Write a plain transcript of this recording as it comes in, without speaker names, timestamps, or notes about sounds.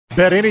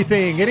Bet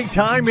anything,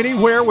 anytime,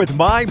 anywhere with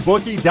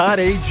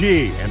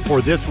MyBookie.ag. And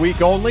for this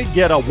week only,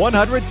 get a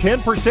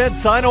 110%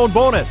 sign-on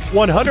bonus.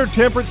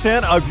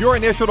 110% of your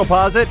initial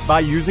deposit by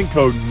using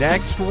code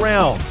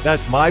NEXTROUND.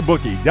 That's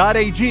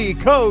MyBookie.ag,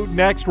 code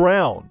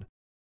NEXTROUND.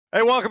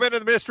 Hey, welcome into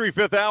the Mystery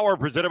Fifth Hour,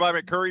 presented by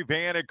McCurry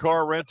Van and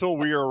Car Rental.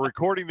 We are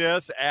recording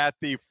this at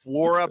the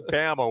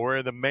Flora-Bama. We're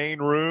in the main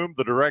room.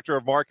 The director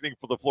of marketing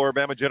for the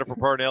Flora-Bama, Jennifer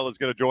Parnell, is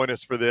going to join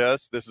us for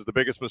this. This is the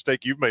biggest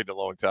mistake you've made in a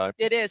long time.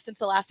 It is, since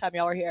the last time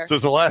y'all were here.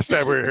 Since the last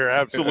time we were here,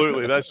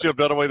 absolutely. That's Jim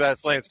Dunaway.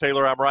 That's Lance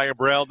Taylor. I'm Ryan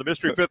Brown. The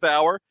Mystery Fifth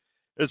Hour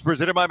is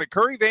presented by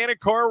McCurry Van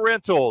and Car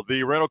Rental,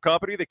 the rental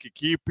company that can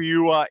keep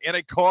you in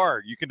a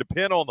car. You can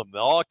depend on them.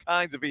 All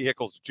kinds of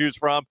vehicles to choose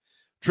from.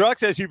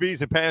 Trucks,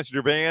 SUVs, and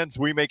passenger vans.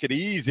 We make it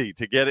easy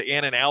to get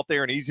in and out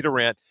there and easy to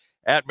rent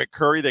at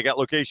McCurry. They got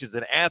locations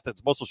in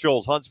Athens, Muscle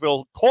Shoals,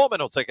 Huntsville,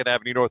 Coleman on 2nd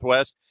Avenue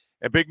Northwest,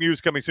 and big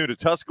news coming soon to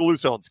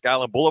Tuscaloosa on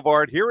Skyline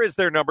Boulevard. Here is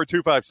their number,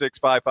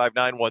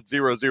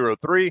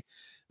 256-559-1003.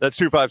 That's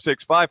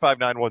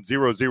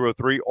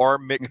 256-559-1003 or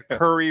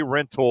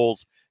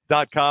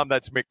McCurryRentals.com.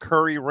 That's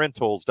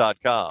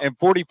McCurryRentals.com. And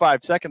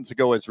 45 seconds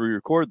ago, as we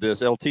record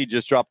this, LT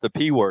just dropped the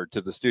P word to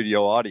the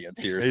studio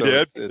audience here. He so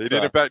did. He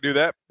did, in fact, do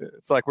that.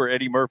 It's like we're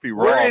Eddie Murphy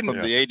Raw from the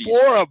 80s.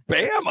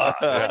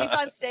 Flora-Bama. When he's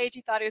on stage,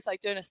 he thought he was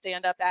like doing a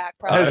stand-up act.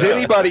 Probably. Has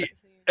anybody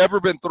ever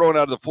been thrown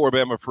out of the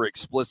Flora-Bama for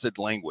explicit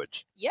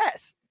language?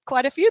 Yes.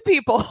 Quite a few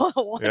people.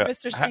 Yeah.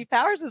 Mr. Steve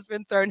Powers has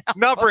been thrown out.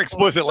 Not for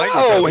explicit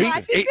language. No,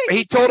 I think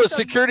he told a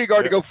security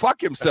guard to go fuck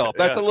himself.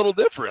 That's Yeah. a little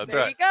different. That's There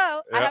right. you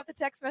go. Yeah. I have the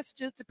text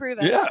messages to prove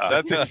it.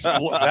 Yeah.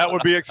 That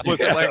would be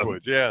explicit Yeah.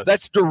 language, yeah.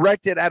 That's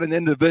directed at an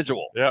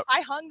individual.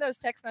 I hung those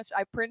text messages.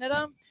 I printed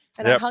them,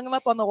 and Yep. I hung them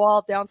up on the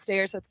wall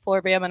downstairs at the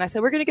Flora-Bama, and I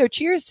said, we're going to go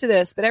cheers to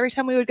this. But every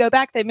time we would go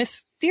back, they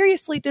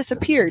mysteriously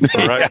disappeared.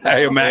 Right.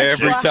 I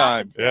imagine. Every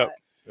time. Yep.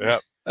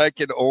 Yep. I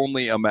can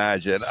only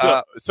imagine.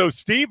 So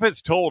Steve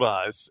has told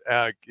us,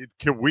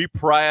 can we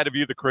pry out of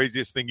you the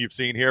craziest thing you've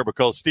seen here?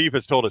 Because Steve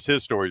has told us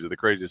his stories of the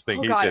craziest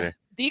thing he's seen here.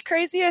 The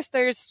craziest,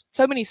 there's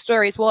so many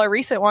stories. Well, a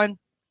recent one,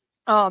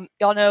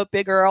 y'all know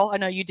Big Earl. I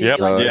know you do. Yep.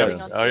 You like Oh, sitting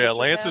yes. on Oh, yeah. stage with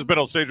Lance him. has been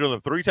on stage with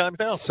him 3 times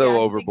now. so Yeah, he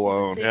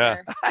overblown. thinks he's a Yeah.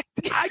 singer.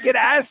 I get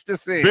asked to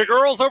sing. Big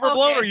Earl's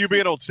overblown, Okay. or you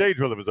being on stage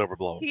with him is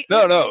overblown?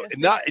 No, he-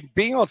 not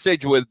being on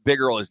stage with Big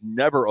Earl is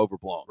never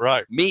overblown.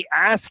 Right. Me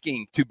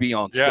asking to be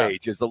on Yeah.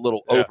 stage is a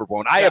little Yeah.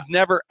 overblown. I Yeah. have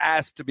never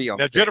asked to be on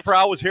Now, stage. Jennifer,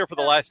 I was here for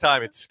the last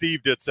time, and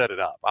Steve did set it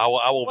up. I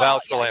will Well,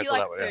 vouch for yeah, Lance he on that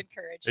likes one. to Yeah.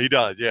 encourage. He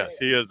does, yes.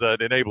 He is an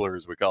enabler,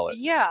 as we call it.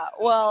 Yeah.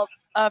 Well,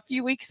 a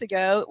few weeks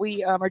ago,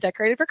 we are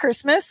decorated for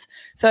Christmas.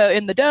 So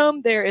in the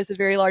dome, there is a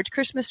very large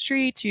Christmas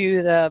tree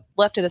to the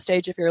left of the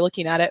stage if you're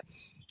looking at it.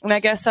 And I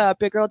guess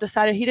Big Girl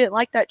decided he didn't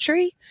like that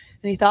tree.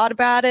 And he thought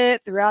about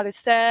it throughout his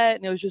set,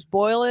 and it was just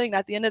boiling. And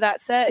at the end of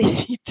that set,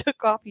 he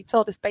took off. He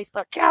told his bass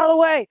player, "Get out of the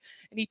way!"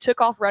 And he took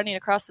off running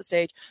across the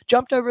stage,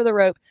 jumped over the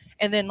rope,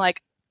 and then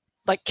like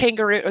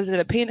kangaroo, was it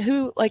a peanut?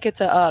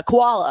 It's a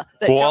koala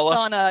that Koala? jumped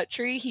on a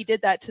tree. He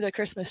did that to the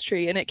Christmas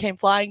tree, and it came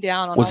flying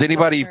down. On Was all the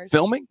anybody customers.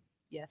 filming?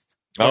 Yes.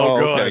 Oh,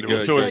 okay, good.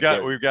 good, So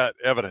good. we've got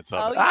evidence of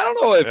Oh, it. yeah. I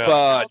don't know if Yeah.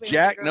 That'll be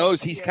Jack Big Earl.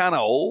 knows he's Yeah. kind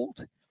of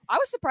old. I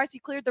was surprised he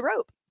cleared the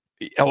rope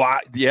Oh,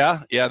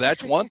 yeah,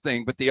 that's one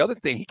thing. But the other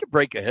thing, he could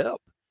break a hip.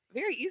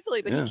 very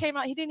easily, but Yeah. he came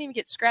out. He didn't even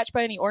get scratched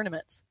by any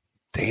ornaments.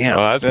 Damn.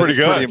 That's That pretty is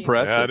good. pretty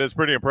impressive. Yeah, it is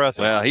pretty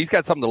impressive. Well, he's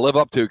got something to live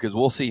up to because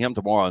we'll see him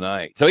tomorrow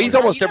night. So he's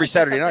Well, now almost you every gotta do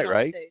Saturday something night, on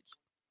right? stage.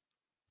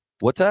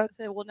 What's that? I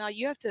said, well, now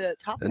you have to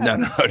top that. No,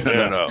 on no, stage.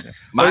 no.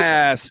 My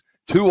ass,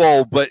 too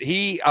old. But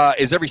he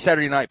is every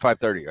Saturday night,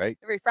 5:30, right?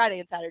 Every Friday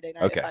and Saturday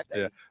night Okay. at 5:30.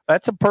 Yeah.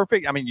 That's a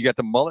perfect. I mean, you got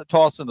the mullet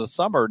toss in the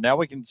summer. Now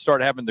we can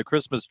start having the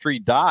Christmas tree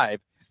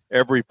dive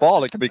every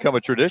fall. It can become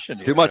a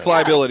tradition. Too much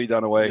liability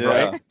done away, Yeah.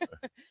 right?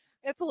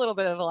 It's a little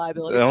bit of a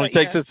liability. It only but,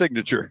 takes you know. a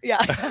signature.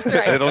 Yeah, that's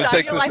right. It only Sign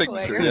takes your a life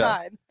signature, away. You're yeah.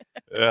 fine.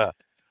 Yeah.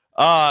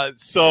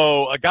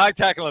 So a guy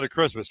tackling a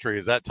Christmas tree,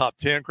 is that top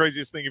 10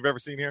 craziest thing you've ever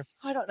seen here?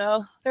 I don't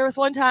know. There was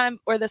one time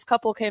where this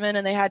couple came in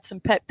and they had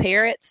some pet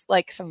parrots,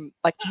 like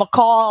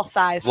macaw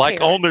sized Like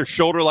parrots. on their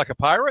shoulder like a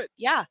pirate?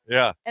 Yeah.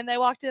 Yeah. And they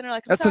walked in and they're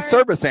like, I'm That's a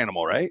sorry. service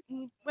animal, right?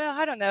 Well,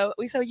 I don't know.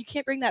 We said, you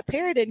can't bring that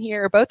parrot in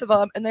here, or both of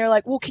them. And they're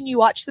like, well, can you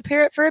watch the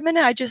parrot for a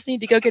minute? I just need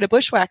to go get a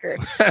bushwhacker.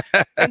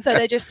 And so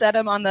they just set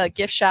him on the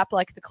gift shop,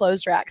 like the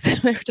clothes racks. And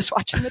they were just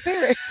watching the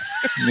parrots.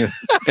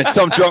 And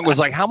some drunk was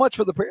like, "How much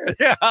for the parrot?"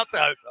 Yeah.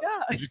 Yeah.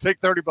 Did you take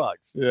 $30?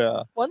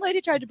 Yeah. One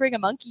lady tried to bring a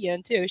monkey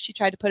in too. She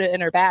tried to put it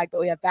in her bag, but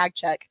we have bag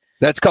check.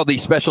 That's called the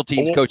special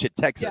teams Oh. coach at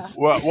Texas.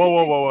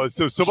 Whoa.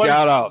 So somebody.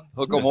 Shout out,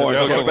 Hook 'em Horns,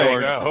 Yeah, Jeff hook 'em,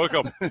 Banks. yeah, hook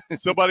 'em.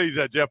 Somebody's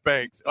at Jeff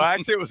Banks. Oh,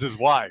 actually, it was his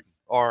wife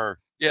or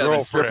Yeah, the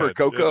girlfriend. stripper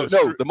Coco. Yeah, the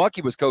No, the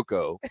monkey was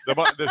Coco.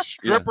 The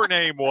stripper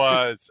name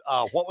was,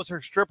 what was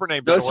her stripper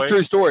name? That's a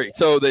true story.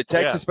 So the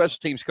Texas Yeah. special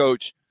teams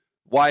coach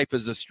wife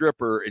is a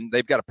stripper, and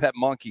they've got a pet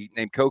monkey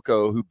named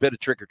Coco who bit a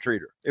trick or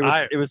treater.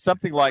 It was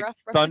something like Rough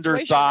Thunder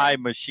situation, Thigh right?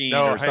 Machine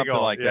No, or hang something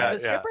on. like Yeah, that. The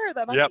stripper or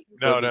the monkey?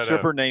 Yep. The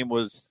stripper name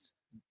was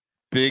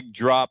Big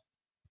Drop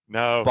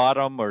No.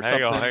 Bottom or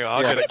Hang on, something. hang on.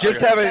 I'll Yeah, get it.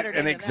 just I'll get it. having Better name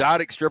an than that.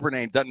 exotic stripper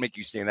name doesn't make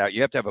you stand out.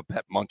 You have to have a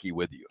pet monkey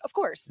with you. Of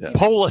course. Yeah.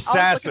 Pole looking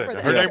Assassin. for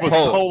the Her name was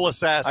Instagram. Pole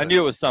Assassin. I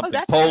knew it was something.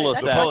 that's Pole good.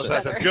 That's The Pole much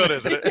Assassin. better. It's good,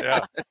 isn't it? Yeah.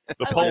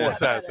 The I Pole like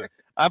that Assassin.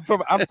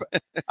 better.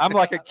 I'm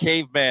like a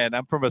caveman.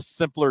 I'm from a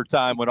simpler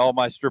time when all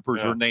my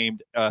strippers Yeah. were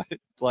named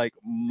like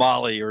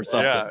Molly or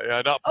something.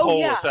 Yeah, not Oh, Pole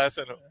yeah.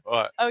 Assassin.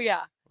 What? Oh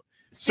yeah.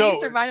 So-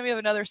 Steve's reminded me of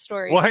another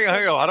story. Well, hang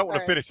on. I don't want to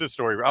Sorry. finish this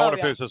story. I want to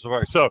yeah. finish this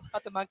story. So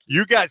About the monkey.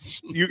 you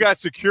got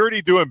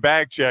security doing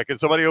bag check, and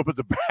somebody opens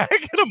a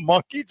bag, and a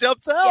monkey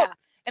jumps out. Yeah.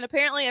 And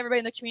apparently everybody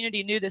in the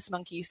community knew this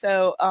monkey.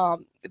 So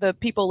the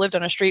people lived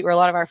on a street where a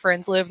lot of our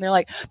friends live. And they're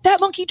like, that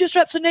monkey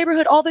disrupts the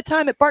neighborhood all the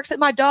time. It barks at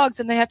my dogs.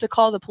 And they have to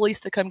call the police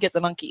to come get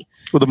the monkey.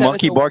 Well, the So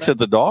monkey it's a barks woman. at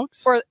the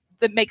dogs. Or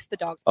that makes the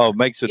dogs. Oh,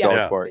 makes the Yeah. dogs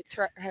Yeah. bark. It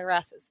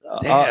harasses the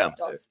Damn.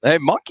 dogs. Hey,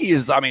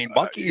 monkeys Yeah,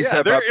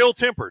 have they're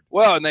ill-tempered.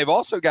 well, and they've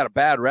also got a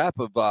bad rap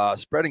of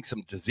spreading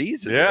some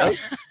diseases. Yeah.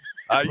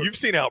 Right? You've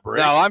seen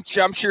Outbreak. No,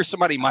 I'm sure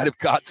somebody might have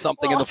got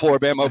something in the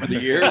Flora-Bama over the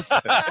years,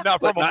 Not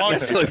but from a not monkey.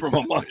 necessarily from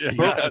a monkey. Yeah,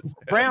 Yeah. that's-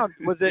 Brown,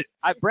 was it?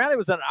 Brown, it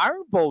was an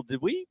iron bowl.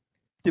 Did we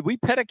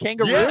pet a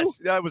kangaroo? Yes,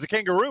 it was a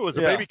kangaroo. It was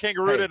a Yeah. baby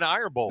kangaroo in an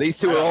iron bowl. These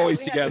two are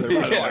always together,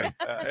 by the Yeah. way.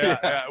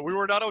 Yeah. We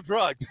were not on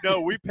drugs. No,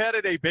 we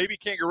petted a baby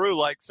kangaroo.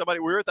 Like we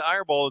were at the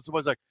Iron Bowl, and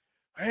someone's like,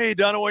 "Hey,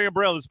 Dunaway and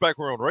Brown." This is back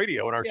when we were on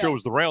radio, and our show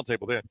was the Round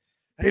Table then.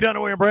 Hey,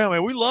 Dunaway and Brown,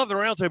 man, we love the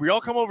Round Table.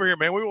 Y'all come over here,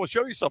 man. We want to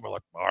show you something. We're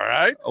like, all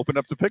right. Open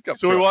up the pickup.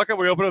 So we truck. walk up,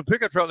 we open up the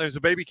pickup truck, and there's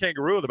a baby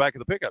kangaroo in the back of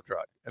the pickup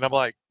truck. And I'm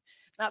like,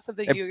 Not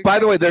something And you. by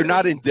the way, they're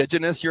not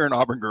indigenous. You're an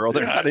Auburn girl.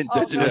 They're not Oh,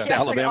 indigenous to yeah,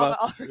 it's like Alabama.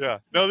 all- yeah.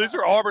 No, these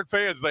are Auburn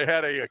fans. They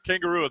had a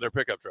kangaroo in their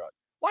pickup truck.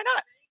 Why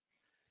not?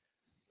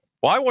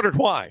 Well, I wondered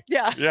why.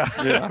 Yeah. Yeah.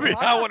 Yeah. I mean,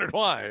 I wondered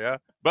why. Yeah.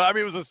 But I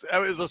mean, it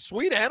was a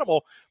sweet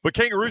animal. But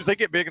kangaroos, they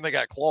get big and they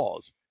got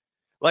claws.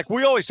 Like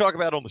we always talk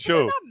about on the They're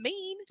show. not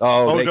mean.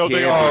 Oh, no,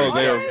 they can. are. Oh,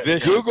 they Are are they?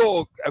 vicious.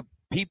 Google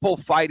people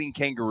fighting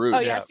kangaroos. Oh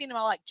yeah, I've seen them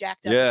all like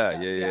jacked up. Yeah, and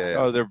stuff. yeah.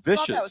 Oh, they're I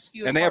thought that was vicious.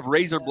 few And they have far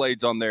between, razor though.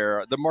 blades on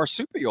there. The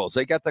marsupials,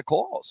 they got the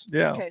claws.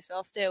 Yeah. Okay, so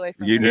I'll stay away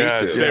from. You them. need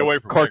Yeah, to. stay away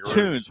from Cartoons.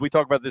 kangaroos. We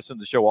talk about this in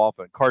the show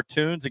often.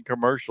 Cartoons and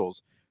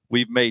commercials.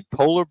 We've made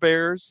polar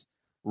bears,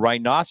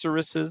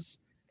 rhinoceroses,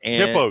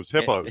 and Hippos.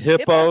 Hippos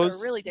hippos,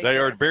 are really They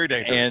dangerous. are very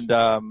dangerous.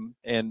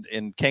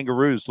 and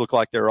kangaroos look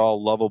like they're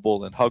all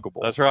lovable and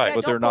huggable. That's right. Yeah,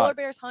 but don't they're polar not.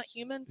 bears hunt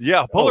humans?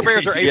 Yeah, polar Oh,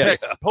 bears are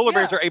apex. yes. Polar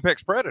bears Yeah. are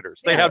apex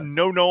predators. They Yeah. have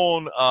no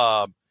known.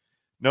 What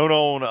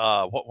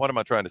am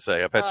I trying to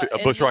say? I've had a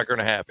bushwhacker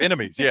and a half.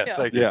 Enemies. Yes. Yeah.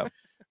 Thank you. Yeah.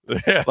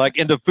 Yeah. Like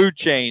in the food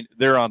chain,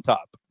 they're on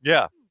top.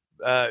 Yeah.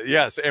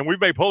 Yes, and we've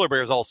made polar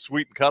bears all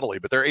sweet and cuddly,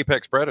 but they're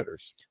apex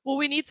predators. Well,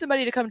 we need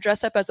somebody to come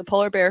dress up as a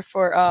polar bear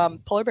for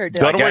Polar Bear Day.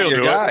 Done- Dunaway will your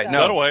do guy. it.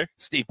 No. Dunaway.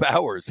 Steve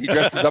Powers. He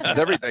dresses up as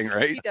everything,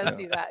 right? He does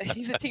do that.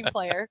 He's a team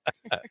player.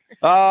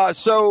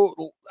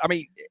 So, I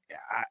mean,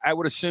 I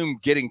would assume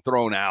getting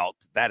thrown out,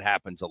 that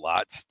happens a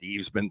lot.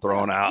 Steve's been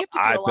thrown You out. have to do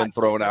a I've lot been to get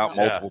thrown thrown out out.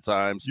 multiple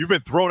times. You've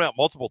been thrown out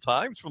multiple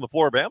times from the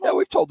Flora-Bama? Yeah,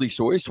 we've told these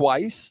stories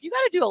twice. You got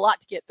to do a lot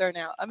to get thrown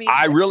out. I mean,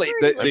 I really,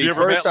 pretty- Have you the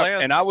ever first met time,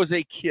 Lance? and I was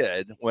a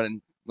kid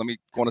when,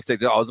 want to say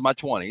that I was in my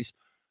 20s.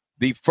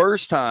 The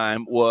first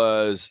time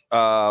was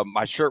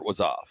my shirt was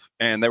off,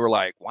 and they were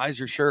like, "Why is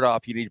your shirt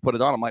off? You need to put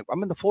it on." I'm like,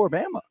 "I'm in the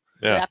Flora-Bama."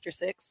 Yeah. after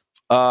 6.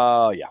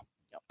 Yeah.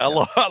 I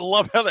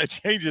love how that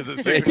changes at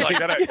 6. Like,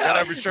 gotta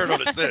have your shirt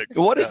on at 6.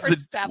 What is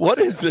Different the what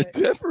is the establishment.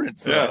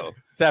 difference Yeah. though?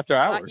 It's after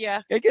hours.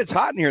 Yeah. It gets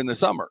hot in here in the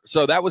summer,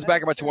 so that was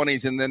back in my That's true.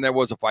 20s, and then there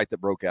was a fight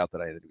that broke out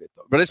that I had to get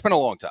through. But it's been a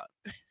long time.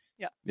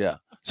 Yeah. Yeah.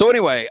 So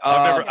anyway,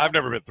 I've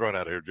never been thrown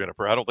out of here,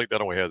 Jennifer. I don't think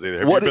Dunaway has either.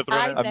 Have What you is- been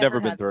thrown out? I've never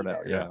have been thrown either.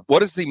 out. Yeah.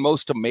 what is the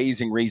most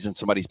amazing reason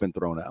somebody's been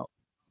thrown out?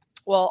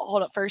 Well,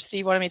 hold up. First,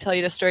 Steve wanted me to tell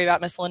you the story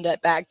about Miss Linda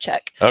at Bag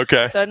Check.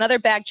 Okay. So another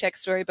bag check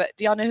story, but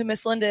do y'all know who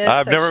Miss Linda is?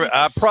 I've So never. she's the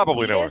I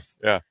probably know her.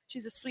 sweetest- Yeah.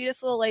 She's the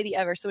sweetest little lady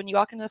ever. So when you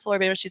walk into the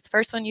Flora-Bama, she's the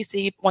first one you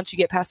see once you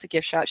get past the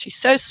gift shop. She's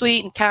so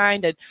sweet and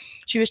kind, and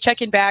she was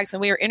checking bags,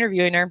 and we were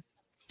interviewing her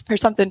or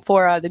something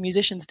for the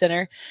musicians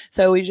dinner.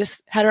 So we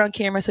just had her on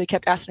camera, so we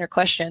kept asking her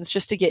questions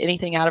just to get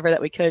anything out of her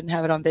that we could and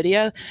have it on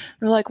video. And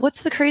we're like,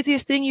 "What's the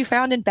craziest thing you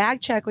found in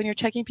bag check when you're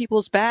checking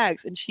people's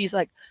bags?" And she's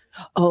like,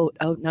 "Oh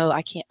no,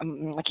 I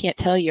can't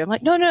tell you." I'm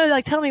like, no,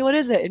 like, tell me, what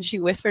is it? And she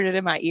whispered it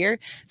in my ear,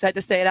 so I had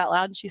to say it out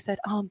loud. And she said,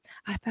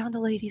 I found a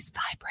lady's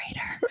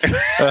vibrator.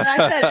 And I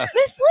said,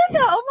 Miss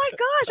Linda, oh my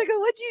gosh. I go,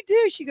 what'd you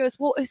do? She goes,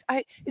 well, it's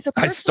a personal,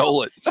 I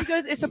stole it. She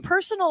goes, it's a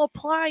personal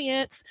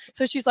appliance.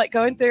 So she's like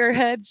going through her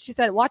head. She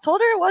said, well, I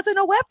told her it wasn't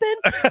a weapon.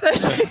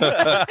 So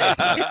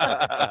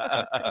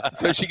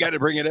So she got to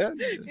bring it in.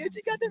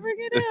 she got to bring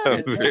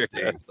it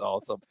in. That's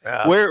awesome.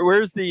 Yeah.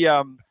 Where's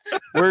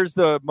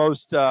the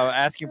most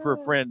asking for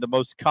a friend, the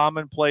most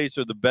common place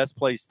or the best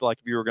place, like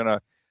if you were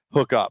gonna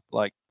hook up,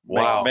 like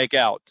Wow. make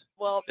out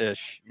Well,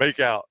 ish. Make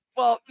out.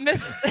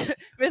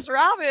 Miss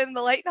Robin,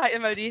 the late night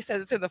MOD,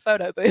 says it's in the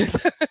photo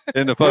booth.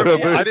 In the photo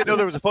Yeah. booth. I didn't know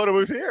there was a photo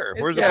booth here.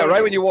 It's Where's the good. Yeah, photo right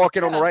booth? when you walk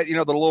in on the Yeah. right, the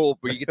little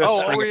where you get the Oh,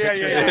 string of yeah,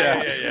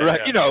 pictures. yeah.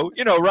 Right, you know,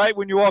 right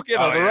when you walk in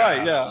on Oh, the yeah.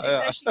 right, yeah. She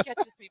yeah. says she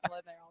catches people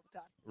in there all the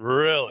time.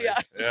 Really? Yeah.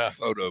 Yeah.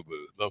 Photo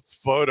booth. The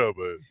photo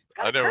booth. It's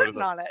got I a never would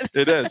curtain have on it.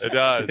 It is. It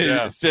does,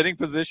 yeah. Sitting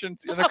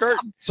positions in the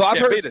curtain. So I've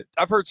Can't beat it.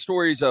 heard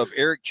stories of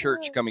Eric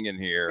Church coming in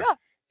here,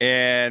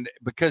 and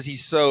because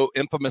he's so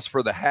infamous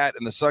for the hat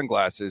and the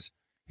sunglasses,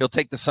 he'll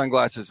take the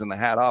sunglasses and the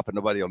hat off, and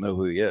nobody will know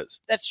who he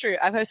is. That's true.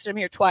 I've hosted him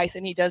here twice,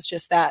 and he does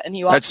just that. And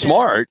he That's walks in,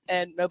 smart.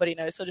 and nobody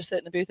knows. He'll just sit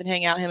in the booth and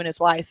hang out, him and his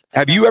wife.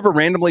 Have you ever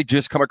randomly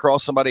just come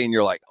across somebody and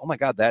you're like, oh my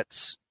God,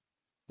 that's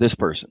this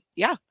person?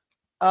 Yeah.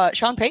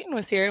 Sean Payton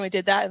was here, and we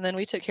did that, and then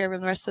we took care of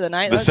him the rest of the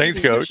night. The That was Saints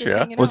easy. He was coach, just yeah.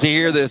 hanging Was out. he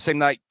here the same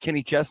night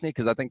Kenny Chesney?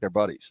 Because I think they're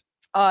buddies.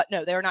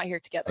 No, they were not here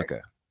together.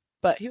 Okay.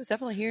 But he was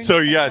definitely here. and So,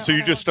 just hanging yeah, out so you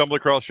one-on-one. just stumbled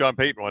across Sean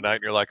Payton one night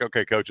and you're like,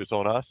 okay, coach, it's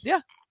on us? Yeah.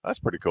 That's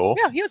pretty cool.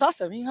 Yeah, he was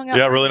awesome. He hung out.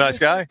 Yeah, with really me. He nice was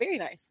guy. Very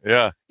nice.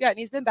 Yeah. Yeah, and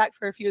he's been back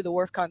for a few of the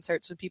Wharf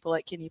concerts when people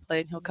like Kenny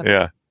played. He'll come.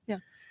 Yeah. Yeah.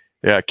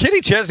 Yeah. Kenny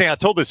Chesney, I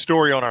told this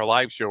story on our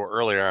live show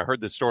earlier. I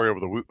heard this story over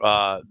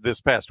the this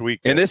past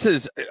week. And this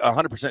is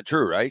 100%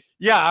 true, right?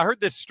 Yeah, I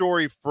heard this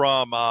story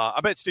from I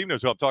bet Steve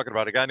knows who I'm talking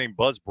about, a guy named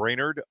Buzz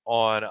Brainerd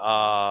on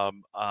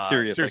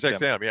Sirius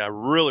XM. Yeah,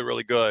 really,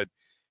 really good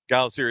guy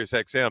on Sirius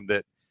XM,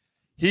 that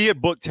he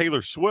had booked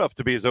Taylor Swift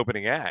to be his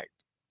opening act.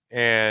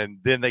 And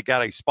then they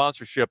got a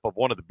sponsorship of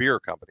one of the beer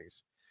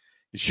companies.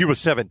 She was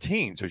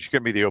 17, so she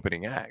couldn't be the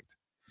opening act.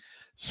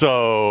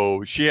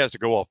 So she has to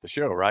go off the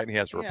show, right? And he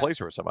has to replace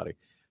her with somebody.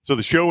 So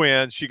the show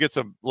ends. She gets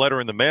a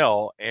letter in the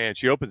mail, and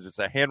she opens it. It's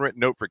a handwritten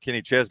note for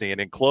Kenny Chesney, and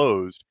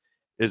enclosed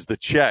is the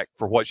check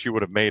for what she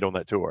would have made on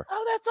that tour.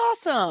 Oh, that's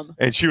awesome.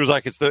 And she was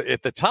like,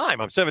 at the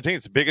time, I'm 17,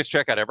 it's the biggest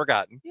check I'd ever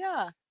gotten.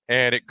 Yeah.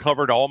 And it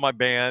covered all my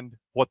band,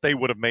 what they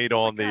would have made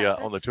on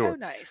the tour. So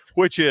nice.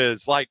 Which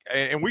is like,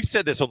 and we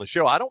said this on the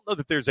show, I don't know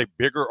that there's a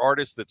bigger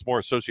artist that's more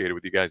associated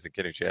with you guys than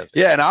Kenny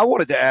Chesney. Yeah, and I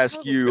wanted to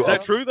ask you. Is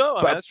that true, though?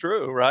 I mean, that's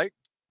true, right?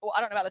 Well,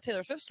 I don't know about the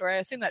Taylor Swift story. I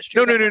assume that's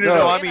true.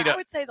 No. I mean, I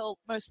would say the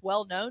most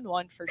well-known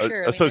one for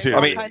sure. Associated.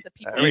 I mean, there's all kinds of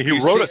people. I mean,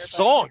 he wrote a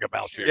song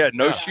about you. Yeah,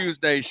 No Shoes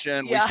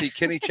Nation. Yeah. We see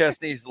Kenny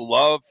Chesney's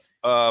love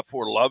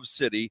for Love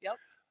City. Yep.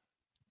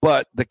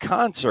 But the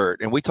concert,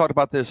 and we talked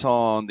about this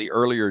on the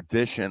earlier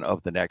edition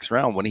of the next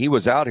round, when he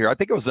was out here, I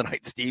think it was the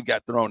night Steve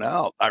got thrown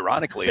out,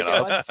 ironically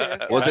enough.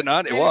 Was it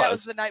not? It Maybe was. That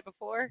was the night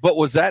before. But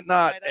was that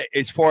not,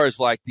 as far as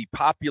like the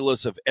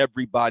populace of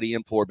everybody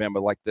in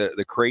Flora-Bama, like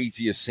the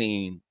craziest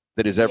scene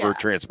that has ever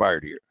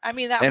transpired here? I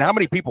mean, that. And how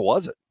many people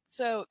was it?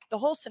 So the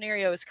whole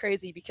scenario is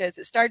crazy because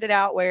it started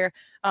out where,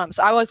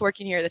 so I was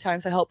working here at the time,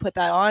 so I helped put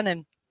that on,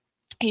 and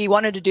he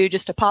wanted to do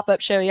just a pop-up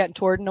show. He hadn't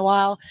toured in a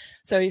while.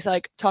 So he's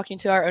like talking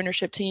to our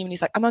ownership team, and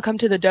he's like, I'm going to come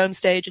to the Dome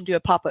stage and do a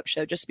pop-up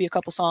show. Just be a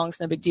couple songs,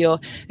 no big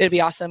deal. It'll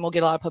be awesome. We'll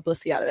get a lot of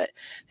publicity out of it.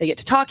 They get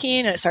to talking,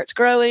 and it starts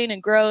growing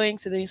and growing.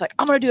 So then he's like,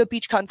 I'm going to do a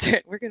beach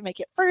concert. We're going to make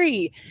it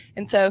free.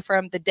 And so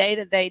from the day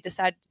that they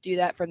decided to do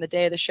that, from the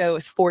day of the show,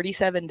 was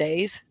 47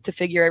 days to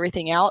figure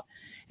everything out.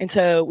 And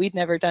so we'd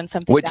never done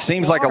something. Which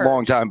seems like a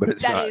long time, but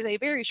it's not. That is a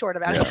very short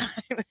amount of time.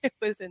 It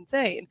was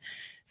insane.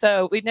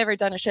 So we'd never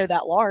done a show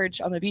that large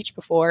on the beach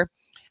before.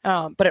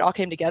 But it all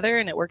came together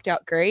and it worked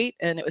out great,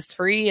 and it was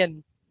free.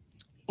 And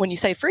when you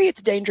say free, it's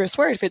a dangerous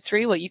word. If it's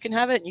free, well, you can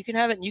have it, and you can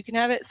have it, and you can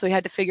have it. So we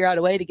had to figure out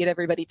a way to get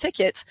everybody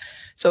tickets.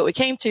 So what we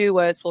came to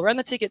was, we'll run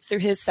the tickets through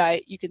his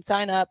site. You can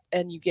sign up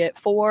and you get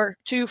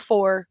two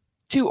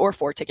or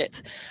four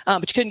tickets,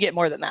 but you couldn't get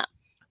more than that.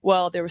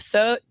 Well, there was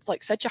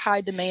such a high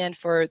demand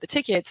for the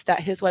tickets that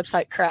his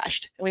website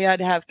crashed. And we had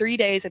to have 3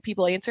 days of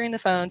people answering the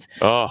phones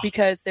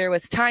because there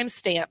was time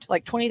stamped,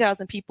 like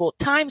 20,000 people,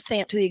 time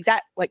stamped to the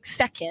exact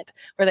second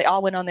where they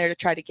all went on there to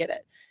try to get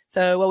it.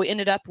 So what we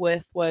ended up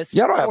with was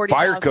y'all don't have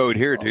fire 40,000 code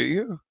here, people. do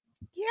you?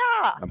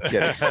 Yeah. I'm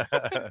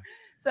kidding.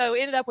 So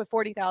we ended up with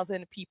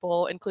 40,000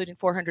 people, including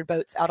 400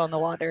 boats out on the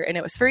water, and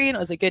it was free, and it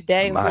was a good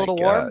day. It was a little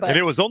warm, but and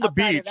it was on the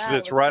beach that, that's it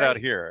was right great. out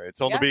here.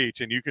 It's on the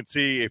beach, and you can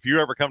see, if you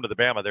ever come to the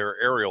Bama, there are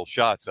aerial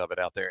shots of it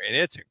out there, and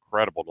it's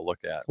incredible to look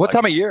at. What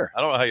time of year?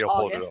 I don't know how you'll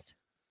pull it up. August.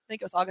 I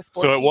think it was August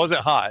 14th. So it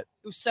wasn't hot. It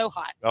was so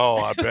hot. Oh,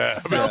 I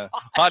bet. So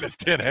hot as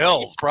 10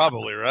 hells,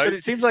 probably, right? But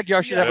it seems like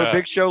y'all should have a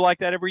big show like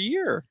that every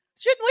year.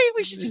 Shouldn't we?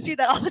 We should just do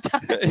that all the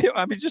time.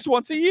 I mean, just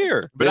once a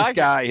year. But this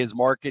guy, his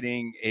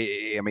marketing,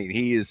 I mean,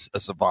 he is a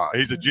savant.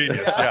 He's a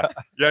genius.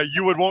 Yeah.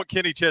 You would want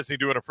Kenny Chesney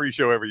doing a free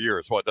show every year,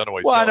 is what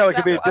Dunaway's Well, I telling know me. it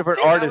could be a different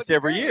artist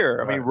every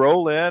year. I mean, Right.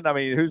 roll in. I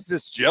mean, who's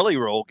this Jelly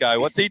Roll guy?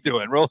 What's he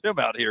doing? Roll him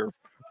out here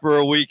for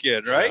a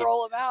weekend, right?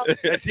 Roll him out.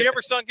 Has he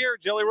ever sung here,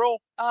 Jelly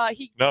Roll?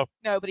 No,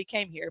 but he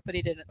came here, but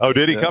he didn't. Oh,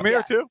 did he come here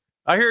Yeah. too?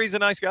 I hear he's a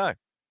nice guy.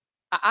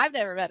 I've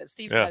never met him.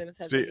 Steve's met him and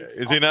said Steve, he's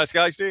is he a nice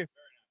guy, Steve?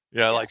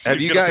 Yeah, like Have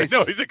Steve's you gonna say, guys-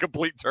 no, he's a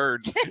complete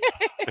turd.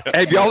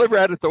 Have y'all ever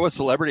had to throw a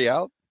celebrity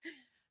out?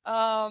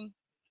 I'm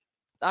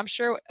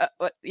sure.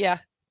 Yeah,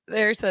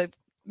 there's a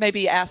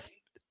maybe asked,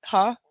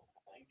 huh?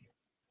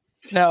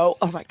 No.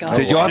 Oh my God.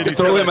 Did y'all have Can to you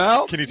throw tell him the-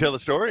 out? Can you tell the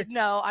story?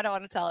 No, I don't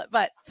want to tell it,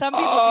 but some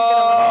people can get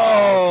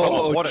a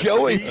little. Oh, what a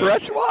Joey tease.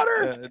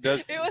 Freshwater?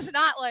 It was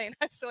not Lane,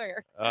 I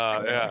swear.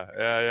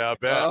 Yeah, I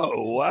bet.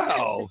 Oh,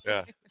 wow.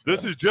 Yeah.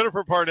 This is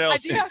Jennifer Parnell. I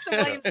do have some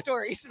lame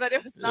stories, but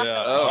it was not.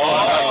 Yeah.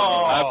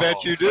 Oh. I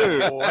bet you do.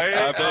 Wait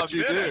I a bet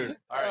you minute. do.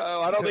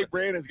 I don't think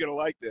Brandon's going to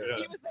like this.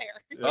 He was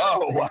there.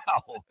 Oh, wow.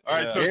 All All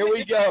right, so Here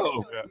we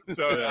go. Yeah.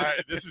 So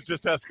this is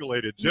just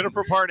escalated.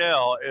 Jennifer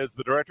Parnell is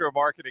the director of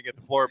marketing at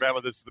the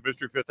Flora-Bama. This is the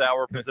Mystery Fifth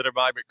Hour presented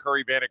by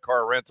McCurry Van and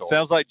Car Rental.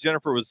 Sounds like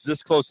Jennifer was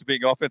this close to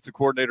being offensive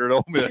coordinator at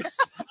Ole Miss.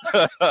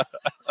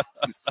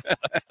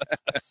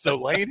 So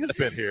Lane has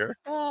been here.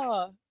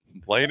 Oh.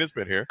 Lane has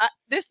been here.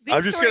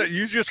 I'm just gonna.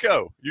 You just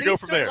go. You go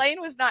from there.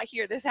 Lane was not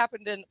here. This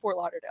happened in Fort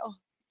Lauderdale.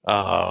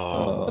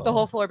 Oh. With the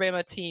whole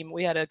Flora-Bama team,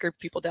 we had a group of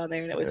people down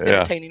there, and it was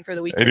entertaining for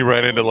the weekend. And he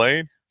ran into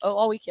Lane. Oh,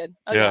 all weekend.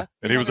 Oh, yeah.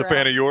 And he was a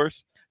fan of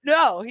yours.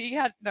 No, he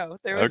had no.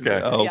 There was okay.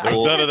 Oh, yeah.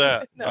 There's none of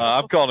that. No.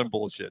 I'm calling him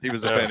bullshit. He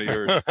was a fan of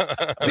yours.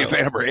 Is he a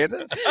fan of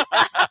Brandon's?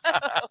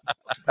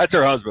 That's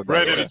her husband.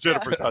 Brandon is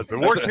Jennifer's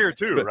husband. Works here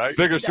too, right?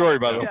 Bigger story,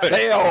 by the way.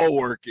 They all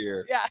work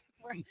here. Yeah,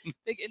 we're a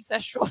big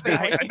ancestral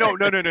family. No.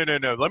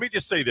 Let me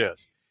just say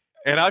this,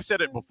 and I've said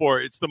it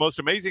before. It's the most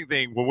amazing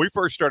thing. When we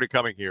first started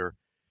coming here,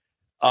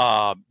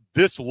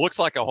 this looks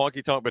like a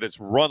honky tonk, but it's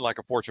run like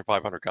a Fortune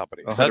 500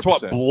 company. 100%. That's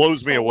what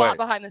blows me away. A lot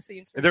behind the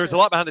scenes. There's a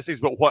lot behind the scenes,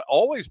 but what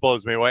always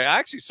blows me away, I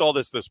actually saw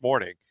this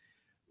morning.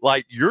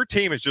 Like, your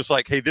team is just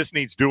like, hey, this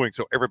needs doing,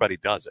 so everybody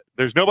does it.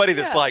 There's nobody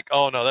that's like,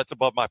 oh no, that's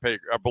above my pay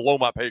or below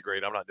my pay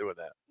grade. I'm not doing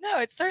that. No,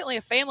 it's certainly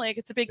a family.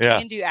 It's a big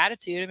can-do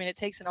attitude. I mean, it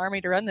takes an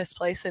army to run this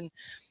place, and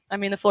I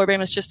mean, the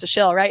Flora-Bama is just a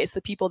shell, right? It's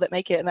the people that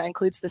make it, and that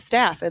includes the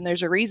staff. And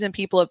there's a reason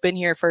people have been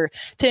here for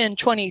 10,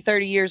 20,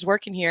 30 years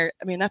working here.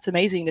 I mean, that's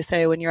amazing to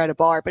say when you're at a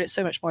bar, but it's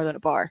so much more than a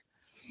bar.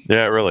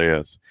 Yeah, it really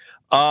is.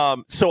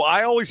 So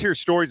I always hear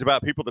stories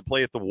about people that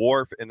play at the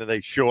Wharf, and then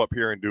they show up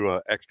here and do an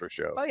extra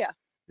show. Oh, yeah.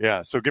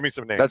 Yeah, so give me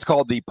some names. That's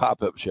called the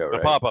pop-up show, The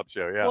pop-up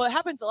show, yeah. Well, it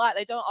happens a lot.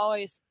 They don't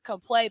always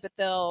come play, but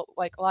they'll,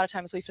 like, a lot of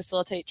times we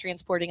facilitate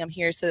transporting them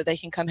here so that they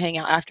can come hang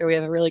out after. We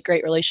have a really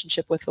great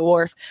relationship with the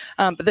Wharf.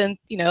 But then,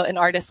 you know, an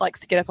artist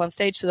likes to get up on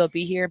stage, so they'll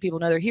be here, and people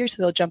know they're here,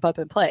 so they'll jump up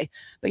and play.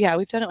 But, yeah,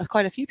 we've done it with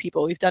quite a few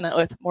people. We've done it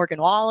with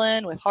Morgan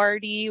Wallen, with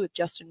Hardy, with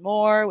Justin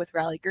Moore, with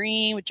Riley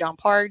Green, with John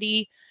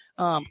Party,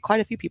 quite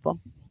a few people.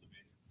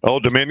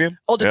 Old Dominion?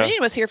 Old Dominion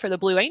was here for the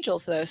Blue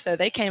Angels, though. So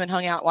they came and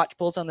hung out, watched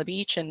Bulls on the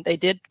Beach, and they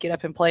did get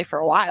up and play for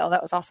a while.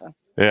 That was awesome.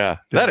 Yeah,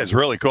 that is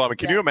really cool. I mean,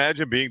 can you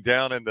imagine being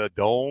down in the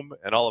Dome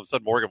and all of a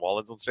sudden Morgan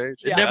Wallen's on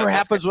stage? It never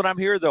happens when I'm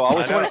here, though. I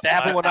always want it to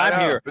happen when I'm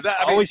here. But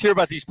I always hear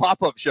about these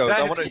pop-up shows.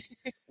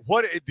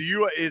 What do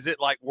you? Is it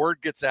like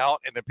word gets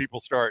out and then people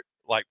start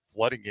like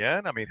flooding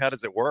in? I mean, how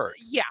does it work?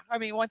 Yeah, I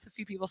mean, once a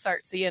few people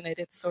start seeing it,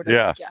 it's sort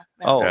of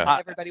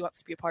everybody wants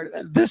to be a part of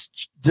it.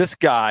 This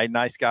guy,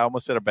 nice guy,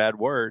 almost said a bad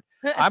word.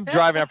 I'm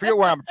driving. I forget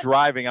where I'm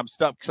driving. I'm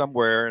stuck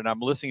somewhere, and I'm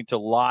listening to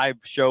live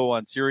show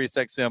on Sirius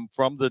XM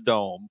from the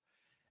Dome,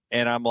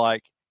 and I'm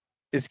like,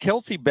 is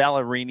Kelsey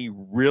Ballerini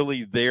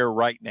really there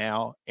right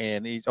now?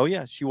 And he's, oh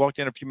yeah, she walked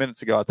in a few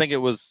minutes ago. I think it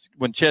was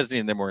when Chesney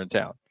and them were in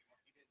town.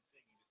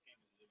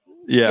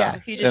 Yeah.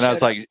 And I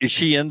was like, is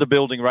she in the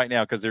building right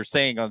now? Because they're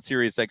saying on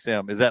Sirius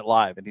XM, is that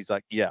live? And he's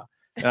like, yeah.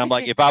 And I'm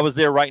like, if I was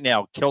there right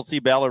now,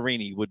 Kelsey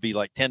Ballerini would be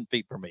like 10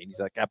 feet from me. And he's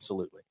like,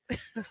 absolutely.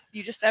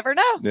 You just never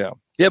know. Yeah.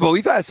 Yeah, but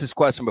we've asked this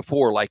question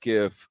before. Like,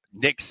 if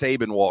Nick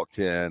Saban walked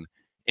in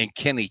and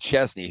Kenny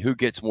Chesney, who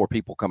gets more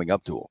people coming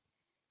up to him?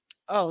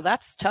 Oh,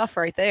 that's tough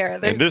right there.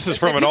 And this is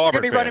from an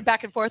Auburn be fan. Running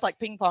back and forth like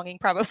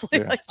ping-ponging, probably.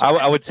 Yeah. Like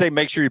I would say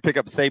make sure you pick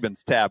up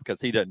Saban's tab because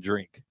he doesn't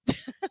drink.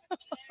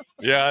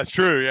 Yeah, that's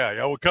true.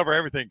 Yeah, we'll cover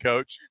everything,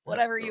 Coach.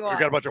 Whatever you want. We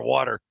got a bunch of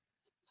water.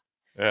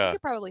 Yeah. You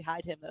could probably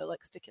hide him though,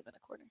 like stick him in a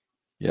corner.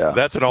 Yeah,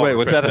 that's an Auburn. Wait,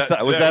 was that a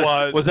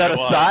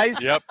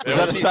size? Yep. Was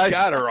that a size?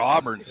 Got her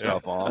Auburn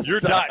stuff on. You're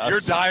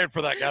dying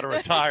for that guy to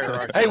retire,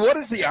 aren't you? Hey, what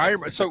is the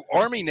Iron? So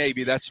Army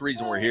Navy. That's the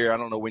reason we're here. I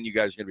don't know when you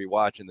guys are going to be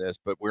watching this,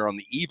 but we're on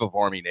the eve of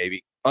Army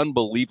Navy.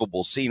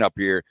 Unbelievable scene up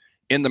here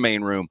in the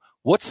main room.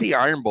 What's the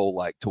Iron Bowl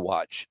like to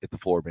watch at the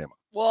Flora-Bama?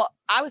 Well,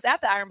 I was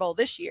at the Iron Bowl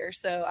this year,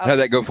 so how'd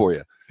that go for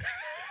you?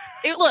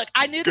 Look,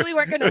 I knew that we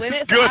weren't going to win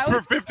it. It's good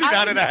for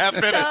 59 and a half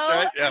minutes,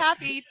 right? Yeah.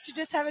 Happy to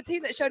just have a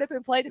team that showed up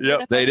and played.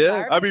 Yep, they did.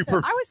 I mean,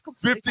 for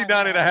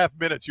 59 and a half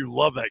minutes, you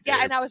love that game.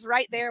 Yeah, and I was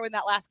right there when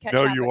that last catch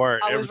No, happened. you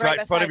weren't. It was right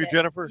in front of you,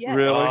 Jennifer? Yeah,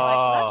 really?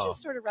 That's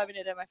just sort of rubbing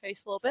it in my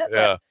face a little bit,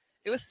 but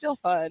it was still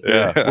fun.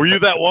 Yeah. Were you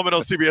that woman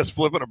on CBS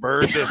flipping a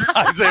bird?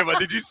 Isaiah,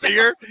 did you see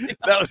her?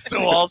 That was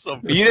so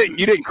awesome. You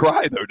didn't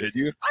cry though, did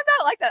you? I'm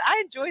not like that. I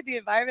enjoyed the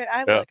environment.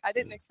 I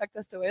didn't expect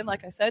us to win,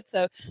 like I said.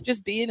 So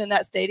just being in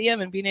that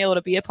stadium and being able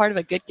to be a part of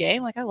a good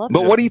game, like I love it.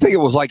 But what do you think it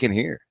was like in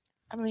here?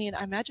 I mean,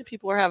 I imagine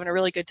people were having a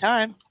really good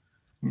time.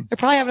 They're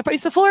probably having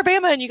it's the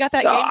Flora-Bama, and you got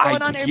that game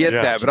going on. I get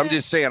that, but I'm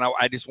just saying.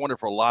 I just wonder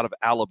if a lot of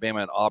Alabama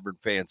and Auburn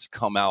fans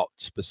come out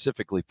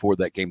specifically for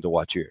that game to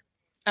watch here.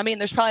 I mean,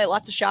 there's probably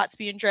lots of shots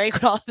being drank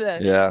with all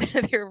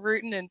the they're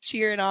rooting and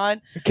cheering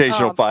on.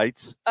 Occasional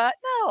fights.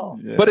 No.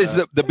 Yeah. But is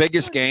the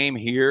biggest game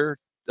here,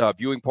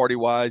 viewing party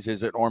wise,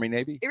 is it Army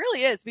Navy? It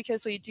really is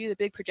because we do the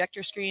big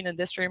projector screen in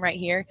this room right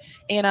here,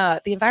 and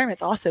the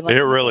environment's awesome. Like,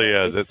 it really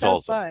is. It's so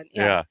awesome. Fun.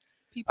 Yeah.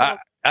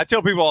 I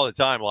tell people all the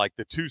time, like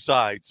the two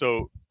sides.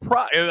 So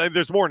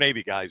there's more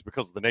Navy guys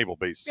because of the naval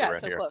bases around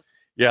so here. Close.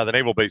 Yeah, the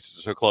naval bases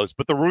are so close,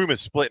 but the room is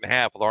split in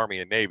half with Army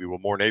and Navy with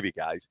more Navy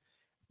guys.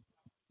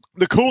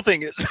 The cool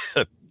thing is,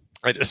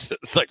 I just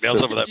sucked down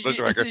some of that bush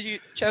record. Did you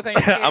choke on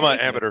your chair? I'm an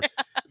amateur.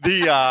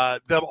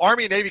 the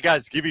Army and Navy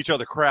guys give each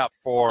other crap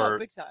Oh,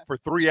 big time. for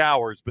 3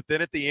 hours, but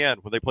then at the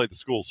end when they play the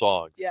school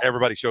songs, Yeah.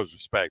 everybody shows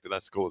respect, and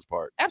that's the coolest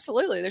part.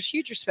 Absolutely. There's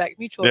huge respect,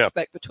 mutual Yeah.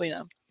 respect between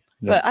them.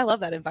 Yeah. But I love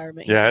that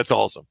environment. Yeah, it's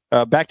awesome.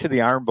 Back to the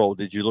Iron Bowl.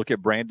 Did you look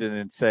at Brandon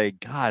and say,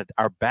 "God,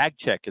 our bag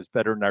check is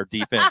better than our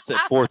defense at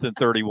 4th and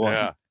 31"?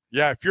 Yeah.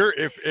 Yeah,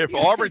 if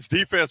Auburn's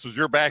defense was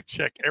your back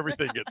check,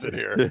 everything gets in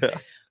here. Yeah.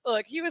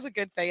 Look, he was a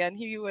good fan.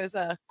 He was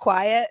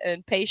quiet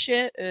and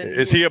patient. And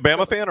Is he a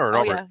Bama fan or an Oh,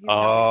 Auburn? yeah, he's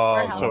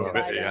We're house so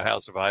divided. yeah,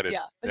 house divided. Yeah,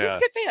 but Yeah. he's a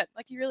good fan.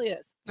 Like, he really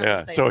is. Not Yeah.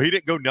 just saying So that. he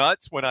didn't go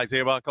nuts when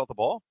Isaiah Bond caught the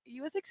ball? He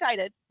was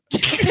excited. He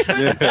was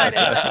excited.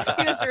 But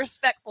he was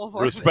respectful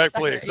for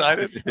Respectfully it.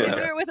 excited? Yeah. Yeah.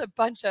 We were with a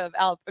bunch of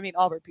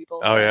Auburn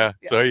people. Oh, so, yeah.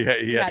 So he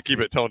had to keep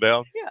it toned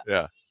down?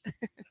 Yeah.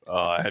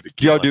 I had to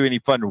Do y'all kill it. do any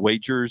fun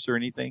wagers or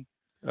anything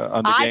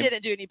on the I game?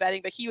 didn't do any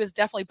betting, but he was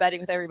definitely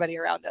betting with everybody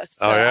around us.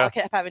 So Oh, yeah? I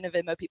kept having to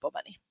Venmo people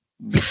money.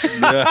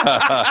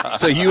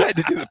 So you had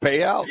to do the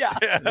payouts?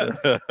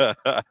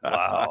 Yeah.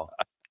 Wow.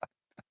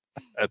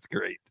 That's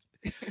great.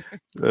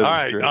 All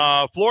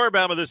right.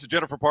 Flora-Bama, this is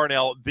Jennifer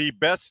Parnell. The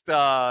best,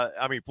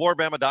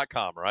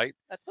 Flora-Bama.com, right?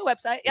 That's the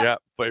website. Yep. Yeah.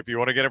 But if you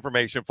want to get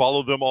information,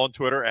 follow them on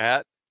Twitter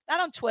at. Not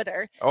on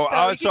Twitter. Oh, So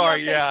I'm you can go on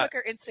sorry. Yeah. Facebook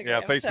or Instagram.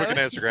 Yeah, Facebook and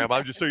Instagram.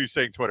 I'm just so used to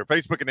saying Twitter.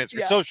 Facebook and Instagram.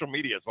 Yeah. Social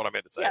media is what I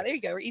meant to say. Yeah, there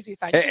you go. We're easy to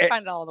find. You can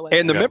find it all on the website.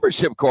 And the Yeah.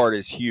 membership card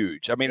is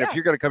huge. I mean, Yeah. if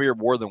you're going to come here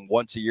more than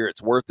once a year,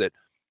 it's worth it.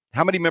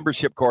 How many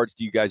membership cards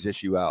do you guys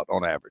issue out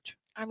on average?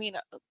 I mean,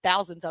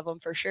 thousands of them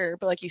for sure.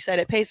 But like you said,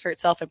 it pays for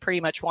itself in pretty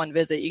much one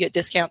visit. You get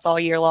discounts all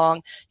year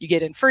long. You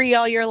get in free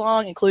all year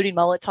long, including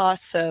mullet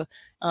toss. So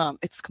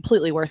it's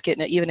completely worth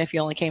getting it, even if you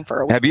only came for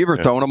a week. Have you ever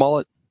Yeah. thrown a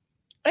mullet?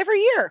 Every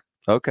year.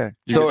 Okay.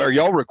 Yeah. So are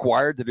y'all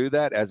required to do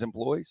that as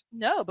employees?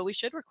 No, but we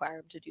should require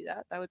them to do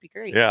that. That would be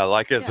great. Yeah,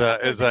 like as Yeah, a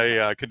as that makes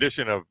a sense.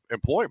 condition of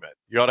employment,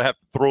 you ought to have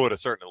to throw it a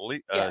certain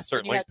Yeah, certain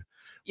and you length.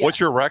 Yeah. What's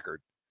your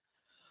record?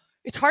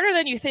 It's harder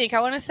than you think.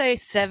 I want to say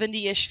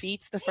 70-ish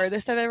feet's the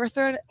furthest I've ever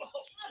thrown it.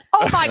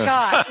 Oh my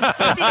God,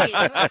 Steve!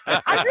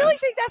 I really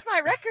think that's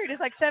my record. Is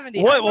like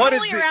 70. What- I'm what is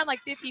normally the- around like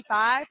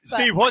 55. but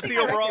Steve, I what's think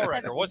the my overall record's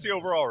record? 70. What's the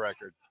overall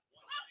record?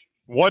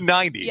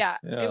 190. Yeah,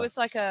 Yeah. it was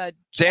like a.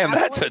 Damn,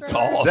 that's a javelin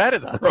thrower. toss. That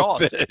is a toss.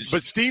 Fish.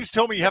 But Steve's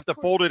told me you have to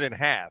fold it in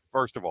half,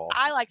 first of all.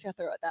 I like to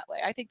throw it that way.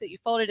 I think that you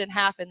fold it in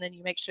half and then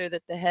you make sure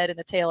that the head and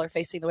the tail are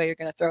facing the way you're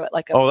going to throw it.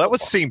 Like a Oh, that would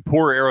football. seem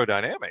poor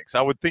aerodynamics.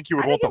 I would think you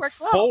would I want think the it works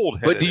well. fold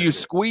head. But do you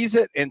squeeze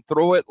it and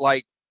throw it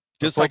like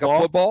just like a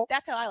football? football?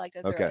 That's how I like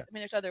to throw Okay. it. I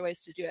mean, there's other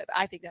ways to do it, but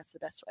I think that's the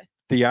best way.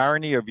 The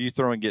irony of you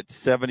throwing it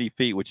 70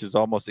 feet, which is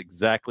almost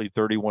exactly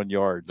 31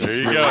 yards. There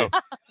you go.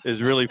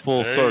 Is really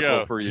full There you circle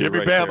go. for you. Jimmy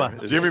right Bama. there.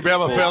 It's Jimmy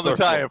Bama full found the circle.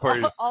 tie for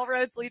you. All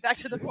roads lead back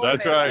to the floor.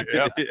 That's right.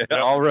 Yep. Yeah,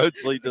 all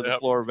roads lead to the Yep.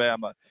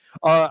 Flora-Bama.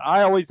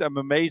 I always am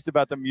amazed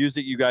about the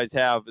music you guys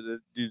have.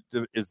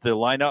 Is the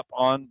lineup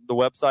on the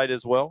website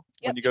as well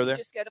Yep, when you go can there?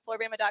 just go to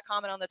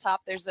Flora-Bama.com, and on the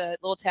top there's a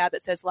little tab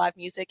that says live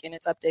music, and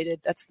it's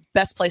updated. That's the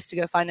best place to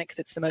go find it because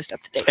it's the most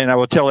up to date. And I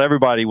will tell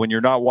everybody when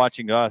you're not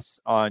watching us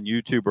on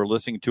YouTube or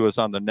listening to us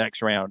on the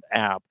Next Round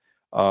app,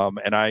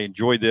 and I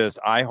enjoy this,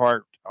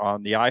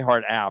 on the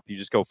iHeart app, you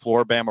just go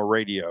Flora-Bama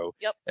Radio.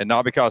 Yep. And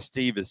not because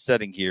Steve is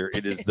sitting here,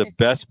 it is the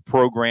best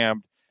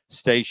programmed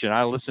station.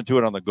 I listen to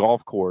it on the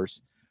golf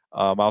course.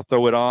 I'll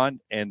throw it on,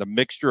 and the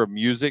mixture of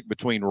music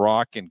between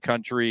rock and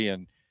country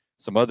and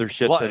some other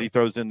shit Lot- that he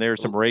throws in there,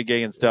 some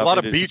reggae and stuff. A lot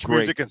of It is beach great.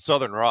 music and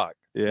southern rock.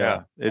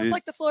 Yeah, it It's is.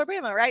 like the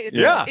Flora-Bama, right? It's,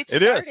 Yeah, it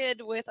it is.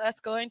 started with us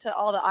going to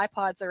all the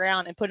iPods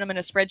around and putting them in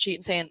a spreadsheet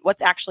and saying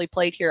what's actually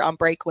played here on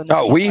break when the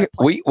Oh, people we are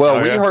playing. we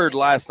Oh, yeah. heard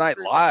last night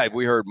live.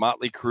 We heard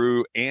Motley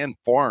Crue and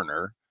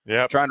Foreigner.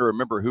 Yep. Trying to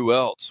remember who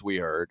else we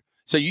heard.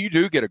 So you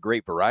do get a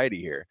great variety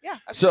here. Yeah,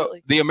 So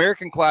absolutely. the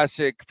American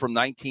classic from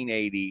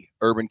 1980,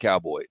 Urban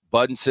Cowboy,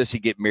 Bud and Sissy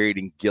Get Married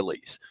in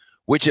Gillies,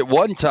 which at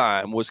one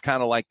time was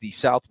kind of like the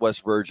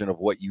Southwest version of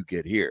what you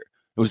get here.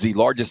 It was the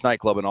largest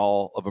nightclub in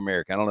all of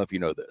America. I don't know if you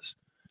know this.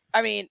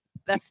 I mean,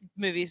 that's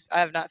movies. I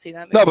have not seen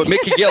that movie. No, but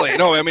Mickey Gilly.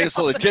 No, I mean, it's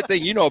a legit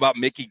thing. You know about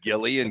Mickey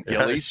Gilly and Yeah,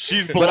 Gillies.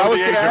 she's But below I was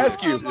the gonna age of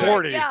ask you.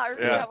 40. Yeah,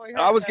 Yeah.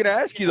 I was going to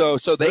ask you, though,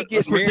 so they Let's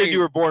get pretend married. you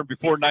were born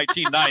before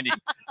 1990.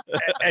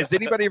 Has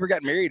anybody ever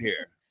gotten married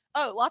here?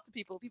 Oh, lots of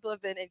people. People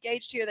have been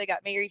engaged here. They got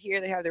married here.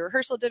 They have their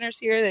rehearsal dinners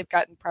here. They've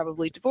gotten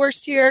probably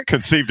divorced here.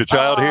 Conceived a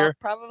child here.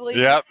 Probably.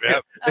 Yep.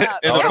 Yep. And the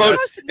Yeah, photo- we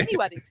hosted many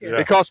weddings here. Yeah.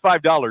 It costs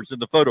 $5 in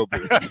the photo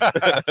booth.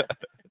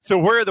 So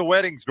where are the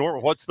weddings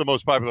normal? What's the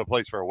most popular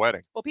place for a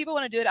wedding? Well, people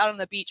want to do it out on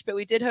the beach, but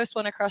we did host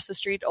one across the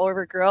street,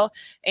 Oliver Grill,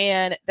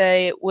 and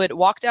they would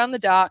walk down the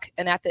dock,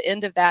 and at the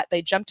end of that,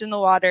 they jumped in the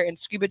water and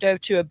scuba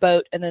dove to a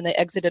boat, and then they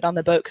exited on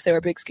the boat because they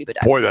were big scuba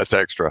divers. Boy, that's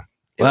extra.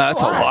 It was Well,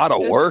 that's a lot of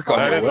It was work on small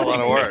That is a wedding. lot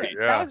of work, That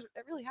yeah.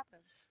 it really happened.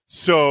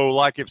 So,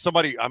 like, if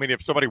somebody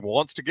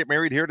wants to get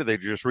married here, do they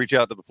just reach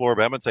out to the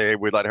Flora-Bama and say, "Hey,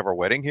 we'd like to have our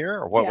wedding here,"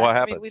 or what? Yeah, What I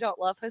happens? mean, we don't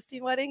love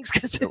hosting weddings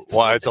because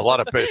Why? It's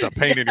a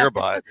pain in your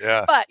butt.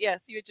 Yeah. But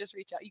yes, you would just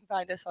reach out. You can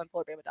find us on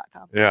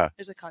Flora-Bama.com. Yeah.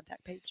 There's a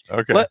contact page.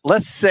 Okay.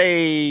 Let's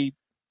say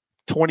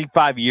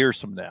 25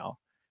 years from now,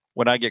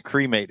 when I get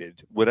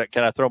cremated,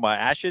 can I throw my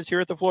ashes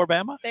here at the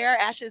Flora-Bama There are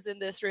ashes in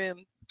this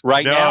room.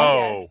 right now?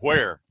 No. Yes.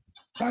 Where?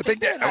 I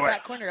think they're in that.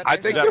 back corner up I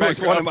there think somewhere. that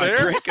was one of my Up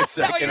there? drink a Is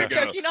that what second you were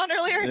ago. joking on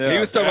earlier? He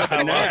was talking about the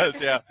I Nats.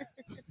 was, yeah.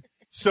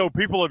 So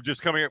people have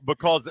just come here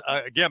because,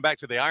 again, back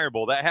to the Iron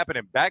Bowl. That happened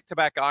in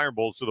back-to-back Iron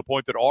Bowls to the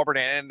point that Auburn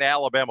and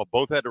Alabama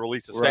both had to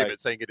release a statement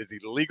saying it is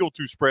illegal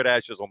to spread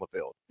ashes on the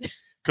field.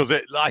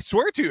 Because I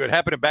swear to you, it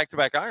happened in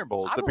back-to-back Iron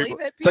Bowls. I believe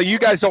it. So you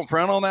People- guys don't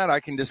frown on that? I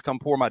can just come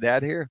pour my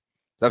dad here?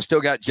 So I've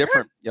still got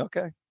different. Yeah,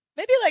 okay.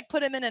 maybe like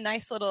put him in a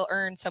nice little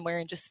urn somewhere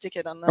and just stick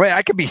it on the. I mean,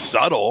 I could be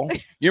subtle.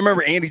 You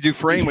remember Andy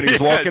Dufresne when he was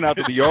walking out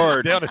to the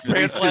yard? Down his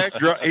pants leg?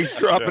 He's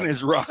dropping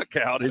his rock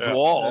out his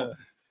wall.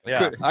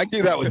 Yeah. I can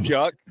do that with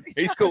Chuck.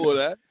 He's cool with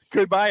that.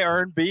 Could my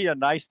urn be a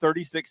nice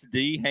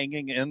 36D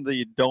hanging in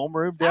the dome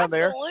room down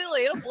there?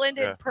 Absolutely, it'll blend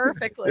in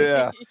perfectly.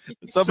 Yeah.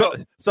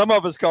 Some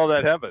of us call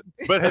that heaven.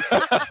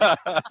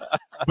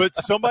 But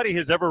somebody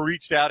has ever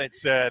reached out and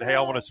said, "Hey,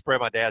 I want to spread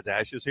my dad's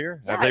ashes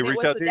here." Yeah, Have they and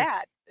reached it was out to the you?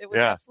 dad. It was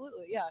Yeah.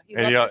 absolutely, yeah. He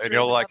And loved you're the shroom like,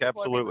 and loved the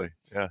absolutely.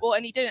 Yeah. Well,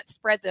 and he didn't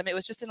spread them. It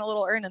was just in a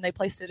little urn, and they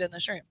placed it in the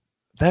shroom.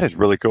 That is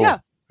really cool. Yeah.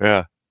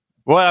 Yeah.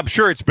 Well, I'm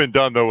sure it's been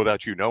done though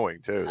without you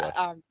knowing too. Though.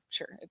 I'm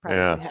sure it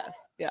probably has.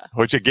 Yeah.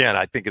 Which again,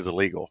 I think is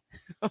illegal.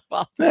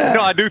 Well,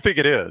 No, I do think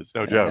it is.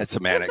 No joke. That's if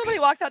semantics. somebody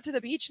walks out to the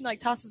beach and like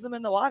tosses them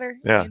in the water.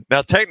 I Yeah. mean,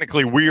 Now,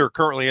 technically, we are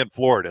currently in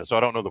Florida, so I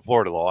don't know the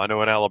Florida law. I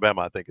know in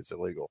Alabama, I think it's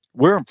illegal.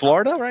 We're in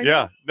Florida, right?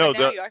 Yeah. No. right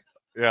now you are.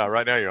 Yeah.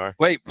 Right now you are.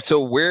 Wait,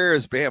 so where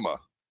is Bama?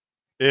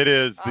 It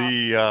is A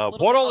the little what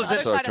bit all on is the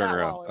it? other So side of turn that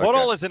around. wall. What Okay.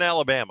 all is in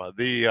Alabama?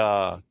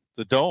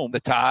 The dome. The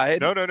Tide?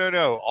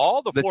 No.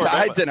 All the The Flora-Bama-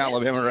 Tide's in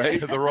Alabama, right?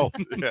 the rolls.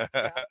 Yeah.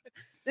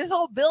 This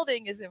whole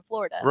building is in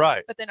Florida.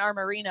 Right. But then our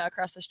marina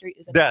across the street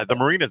is in Yeah. The Alabama.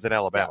 marina's in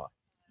Alabama.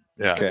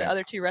 Yeah. So the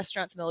other two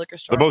restaurants and the liquor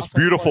store. The are most also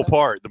in beautiful Florida.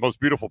 part. The most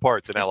beautiful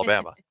part's in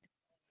Alabama.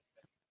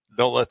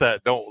 Don't let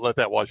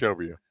that wash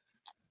over you.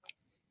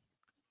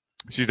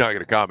 She's not going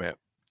to comment.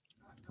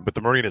 But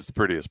the marina's the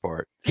prettiest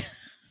part.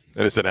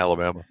 And it's in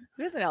Alabama.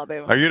 It is in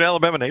Alabama. Are you an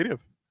Alabama native?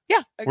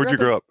 Yeah. I Where'd you in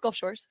grow up? Gulf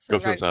Shores. So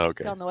Gulf Shores. right Oh,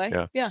 okay. down the way.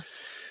 Yeah. Yeah.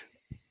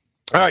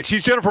 All right,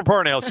 she's Jennifer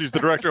Parnell. She's the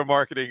director of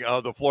marketing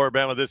of the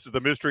Flora-Bama. This is the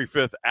Mystery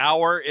Fifth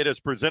Hour. It is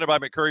presented by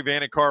McCurry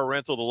Van and Car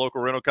Rental, the local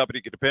rental company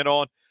you can depend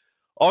on.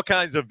 All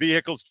kinds of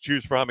vehicles to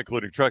choose from,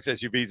 including trucks,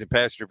 SUVs, and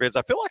passenger vans.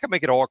 I feel like I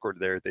make it awkward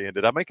there at the end.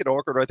 Did I make it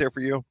awkward right there for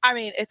you? I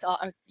mean, it's all.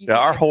 Yeah,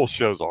 our whole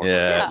show's awkward.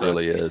 Yeah, Yeah. it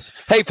really is.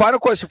 Hey, final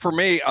question for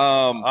me.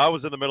 I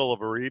was in the middle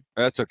of a read.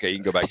 That's okay. You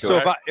can go back to So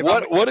it.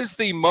 if What is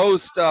the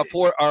most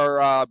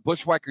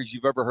bushwhackers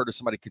you've ever heard of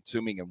somebody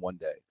consuming in one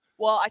day?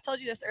 Well, I told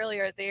you this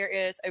earlier. There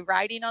is a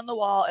writing on the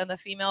wall in the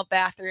female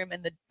bathroom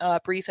in the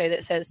breezeway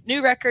that says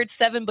 "New record: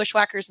 7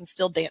 bushwhackers and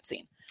still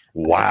dancing."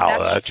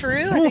 Wow, That's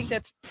true. I think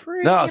that's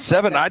pretty. No,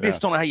 7. I impressive.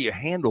 just don't know how you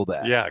handle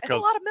that. Yeah, It's a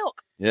because lot of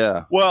milk.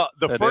 Yeah. well,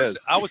 the That first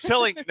is. I was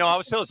telling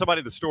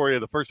somebody the story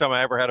of the first time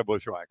I ever had a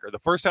bushwhacker. The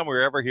first time we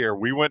were ever here,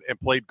 we went and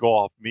played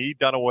golf. Me,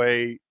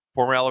 Dunaway,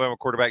 former Alabama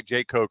quarterback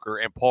Jay Coker,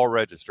 and Paul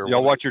Register.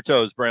 Y'all watch your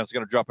toes. Brandon's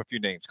going to drop a few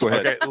names. Go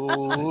ahead. Okay,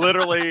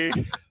 literally,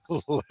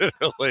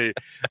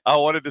 I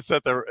wanted to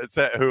set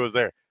who was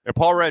there, and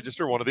Paul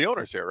Register, one of the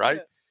owners here, right?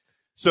 Yeah.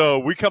 So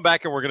we come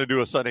back and we're going to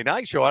do a Sunday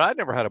night show, and I'd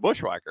never had a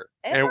bushwhacker,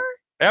 Ever?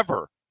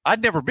 ever.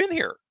 I'd never been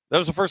here. That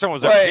was the first time I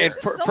was ever Well, here. and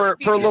This for, is for,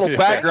 only for a little Yeah.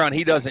 background,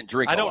 he doesn't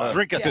drink. I a don't lot.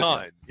 drink a Yeah.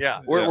 ton.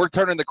 Yeah, We're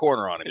turning the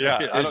corner on him.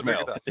 yeah. I don't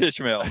drink a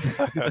Ishmael.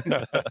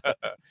 ton.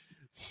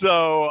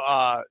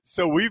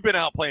 So we've been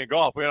out playing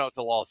golf. We went out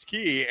to Lost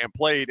Key and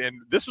played,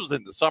 and this was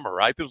in the summer,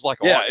 right? It was like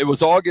Yeah, August. it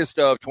was August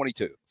of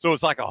 22. So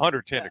it's like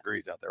 110 Yeah.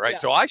 degrees out there, right? Yeah.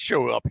 So I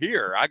show up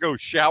here. I go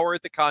shower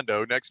at the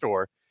condo next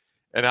door,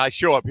 and I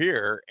show up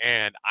here,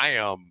 and I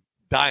am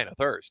dying of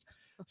thirst.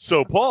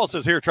 So Paul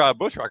says, "Here, try a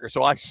bushwhacker."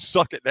 So I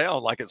suck it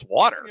down like it's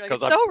water You're like,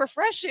 because it's so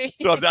refreshing.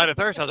 I'm dying of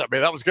thirst. I was like,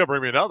 "Man, that was good.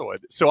 Bring me another one."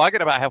 So I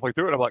get about halfway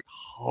through it. I'm like,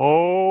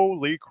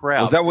 "Holy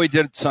crap!" Was that what we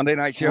did Sunday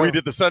night show? We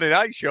did the Sunday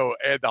night show,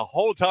 and the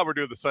whole time we're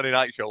doing the Sunday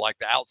night show, like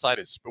the outside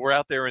is, we're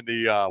out there in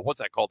the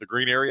what's that called, the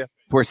green area?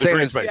 Where the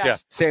green Santa's, space, yeah.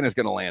 Santa's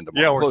going to land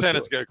tomorrow. Yeah, where Close to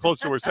Santa's it. close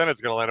to where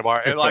Santa's going to land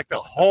tomorrow, and like the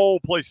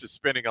whole place is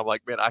spinning. I'm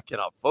like, man, I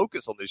cannot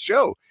focus on this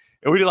show.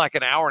 And we did like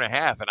an hour and a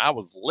half, and I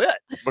was lit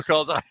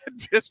because I'd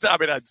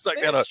sucked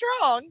They're down a.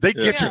 strong. They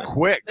get you Yeah.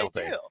 quick, They don't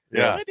they? do.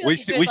 Yeah. It'd be We like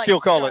a st- good, we still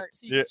call it- start,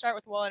 So you Yeah. can start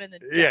with one and then.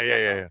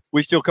 Yeah.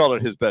 We still call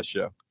it his best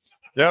show.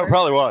 Yeah, it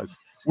probably was.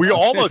 We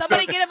almost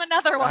Somebody get him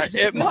another one.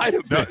 It might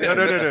have no,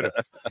 been.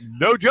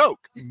 no.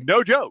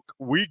 No joke.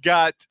 We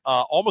got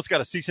almost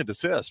got a cease and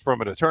desist from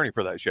an attorney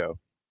for that show.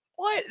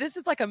 What? This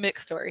is like a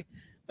mixed story.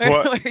 What?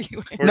 Where are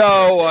you?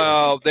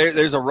 No,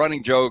 there's a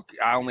running joke.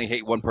 I only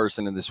hate one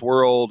person in this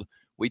world.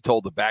 We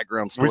told the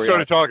background story. We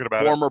started talking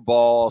about it. Former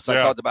boss. I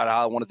Yeah. talked about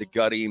how I wanted to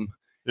gut him.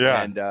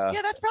 Yeah. And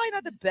Yeah, that's probably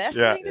not the best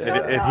Yeah, thing to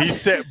talk and about. he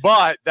said,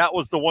 but that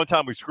was the one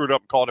time we screwed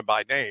up and called him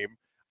by name.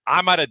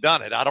 I might have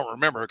done it. I don't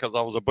remember because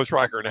I was a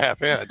bushwhacker and a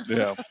half in.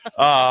 Yeah.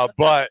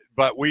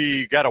 But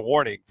we got a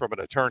warning from an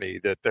attorney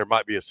that there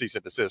might be a cease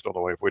and desist on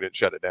the way if we didn't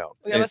shut it down.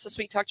 Well, you must have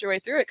sweet talked your way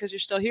through it because you're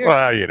still here.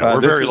 Well, you know,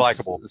 we're This very is-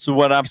 likable. This is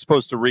what I'm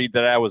supposed to read,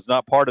 that I was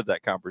not part of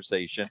that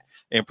conversation,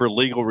 and for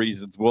legal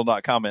reasons will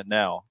not comment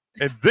now.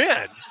 And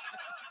then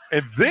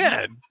And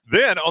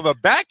then on the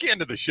back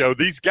end of the show,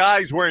 these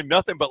guys wearing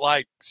nothing but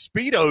like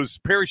Speedos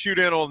parachute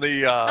in on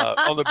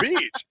the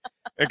beach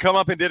and come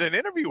up and did an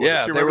interview with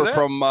us. You they were remember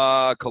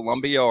that? from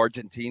Colombia,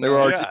 Argentina. They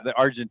were Yeah.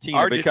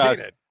 Argentina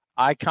because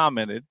I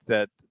commented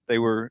that they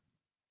were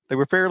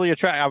fairly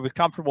attractive. I was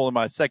comfortable in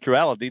my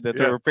sexuality that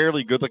they were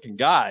fairly good-looking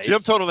guys. Jim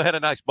told them they had a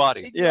nice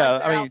body. Did you Yeah,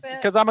 like their I mean, outfit?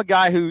 because I'm a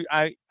guy who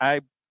I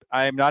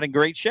am not in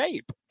great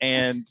shape,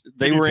 and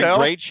they Can you were tell?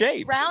 in great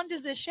shape. Round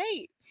is a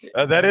shape.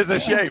 That is a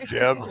shape,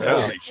 Jim.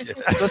 Holy shit.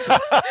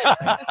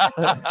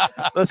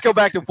 Let's go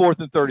back to 4th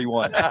and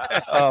 31.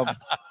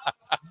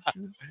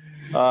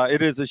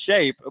 It is a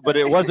shape, but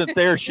it wasn't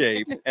their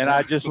shape, and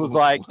I just was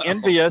like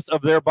envious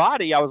of their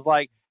body. I was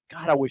like,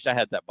 God, I wish I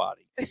had that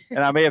body, and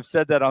I may have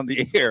said that on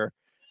the air.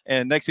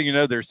 And next thing you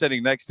know, they're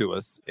sitting next to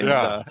us and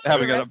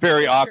having The a rest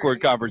very is true.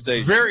 awkward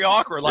conversation. Very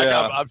awkward. Like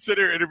Yeah. I'm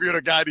sitting here interviewing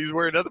a guy and he's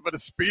wearing nothing but a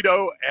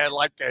Speedo and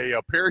like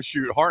a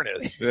parachute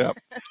harness. Yeah.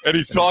 And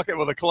he's talking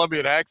with a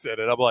Colombian accent.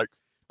 And I'm like,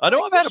 I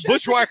know I've had a The show took a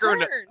bushwhacker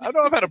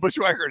turn. and a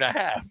bushwhacker and a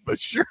half, but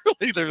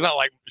surely there's not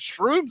like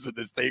shrooms in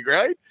this thing,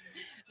 right?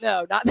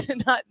 No, not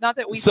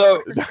that we.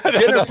 So, Jennifer,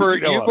 Jennifer,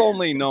 you know you've of.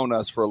 only known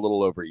us for a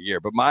little over a year,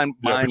 but mine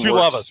But you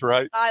works. love us,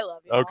 right? I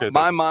love you. Okay.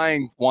 My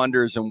mind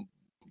wanders and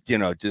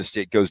just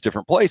it goes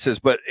different places.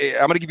 But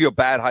I'm going to give you a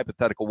bad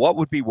hypothetical. What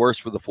would be worse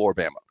for the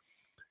Flora-Bama?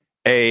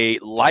 A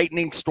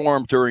lightning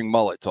storm during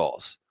mullet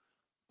toss,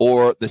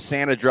 or the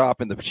Santa drop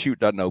and the chute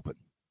doesn't open?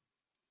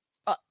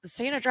 The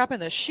Santa drop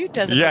in the chute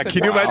doesn't. Yeah, open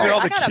can you for imagine us. all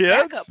the I got kids? a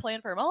backup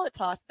plan for a mullet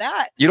toss.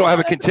 That You don't have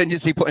a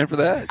contingency plan for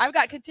that? I've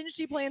got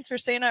contingency plans for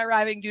Santa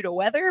arriving due to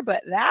weather,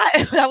 but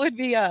that would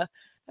be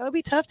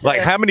tough to.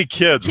 Like how many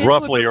kids Kids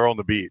roughly are on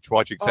the beach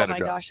watching Oh Santa my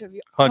drop? gosh, have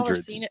you ever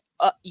Hundreds. seen it?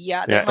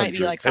 Yeah, there might be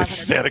like And 500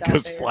 Santa kids out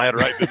goes there. flying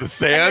right into the And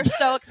sand. they're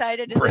so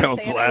excited to see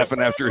Brown's Santa. laughing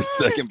They're after his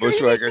so second screaming.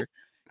 bushwhacker.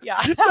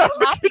 Yeah, that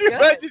would not be Can you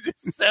good. imagine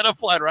just Santa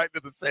flying right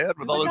into the sand with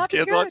Would all those not be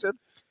kids good. watching?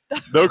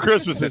 No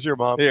Christmas this year,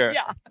 Mom. Here,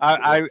 Yeah.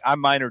 I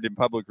minored in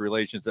public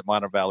relations at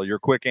Montevallo. Your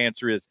quick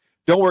answer is,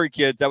 don't worry,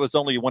 kids. That was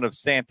only one of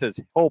Santa's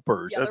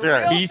helpers. Yeah, That's the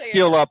right. real He's Santa.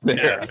 still up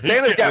there. Yeah.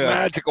 Santa's got Yeah.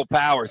 magical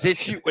powers. His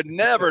chute would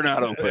never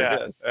not open. Yeah.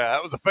 Yes. Yeah,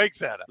 that was a fake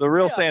Santa. The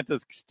real Yeah.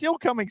 Santa's still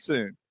coming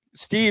soon.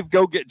 Steve,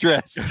 go get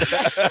dressed.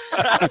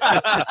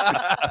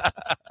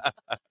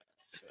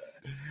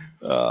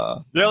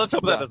 Yeah, let's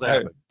hope that doesn't hey,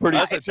 happen. pretty,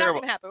 That's a It's not terrible,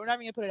 going to happen. We're not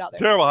even going to put it out there.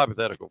 terrible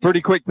hypothetical. pretty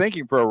quick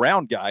thinking for a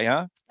round guy,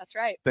 huh? That's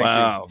right. Thank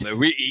Wow. This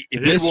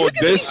will- You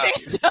can be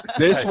Santa.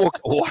 this will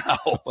wow.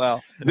 you.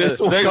 Well, This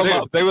will they, come they,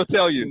 up. they will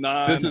tell you.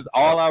 Nine. This is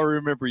all I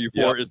remember you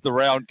for is the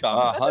round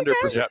comment.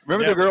 100%. Yeah,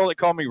 Remember the girl that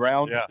called me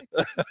round? Yeah.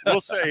 We'll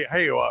say,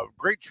 hey,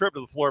 great trip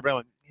to the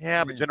Flora-Bama.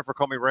 Yeah, but Jennifer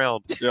called me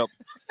round. Yeah.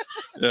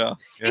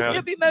 It's going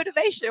to be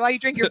motivation while you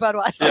drink your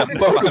Budweiser. Yeah,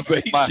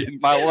 Motivation.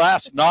 my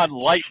last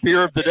non-light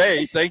beer of the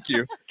day. Thank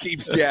you.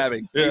 Keeps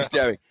jabbing. Yeah. Keeps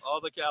jabbing.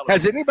 All the calories.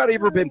 Has anybody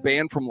ever been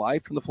banned from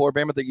life from the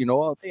Flora-Bama that you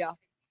know of?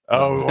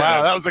 Oh,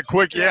 wow. That was a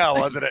quick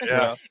wasn't it?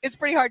 Yeah. It's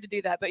pretty hard to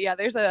do that. But yeah,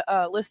 there's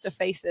a list of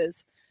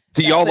faces.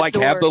 Do Yeah, y'all the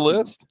have the door.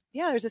 list?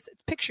 Yeah, there's this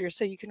picture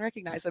so you can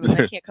recognize them and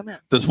they can't come in.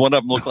 Does one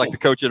of them look like the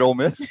coach at Ole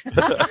Miss?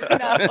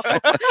 No,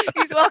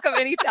 he's welcome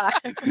anytime.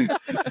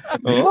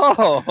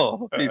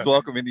 Oh, he's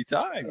welcome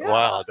anytime.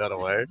 Wow,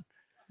 Dunaway.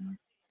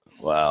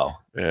 Wow.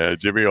 Yeah,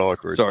 Jimmy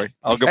Awkward. Sorry,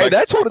 I'll go Hey, back.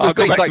 that's one of the I'll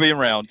go things back like to being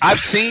round. I've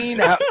seen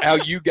how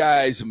you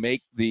guys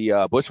make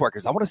the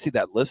bushwhackers. I want to see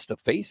that list of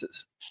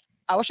faces.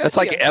 I will show That's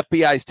it to like you.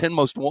 FBI's 10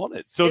 most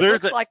wanted. So It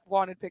there's looks like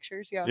wanted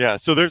pictures. Yeah. yeah,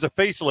 so there's a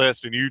face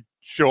list and you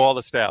show all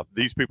the staff.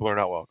 These people are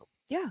not welcome.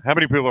 Yeah. How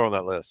many people are on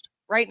that list?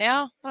 Right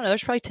now, I don't know.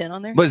 There's probably 10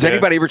 on there. But has Yeah.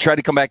 anybody ever tried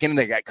to come back in and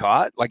they got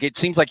caught? Like it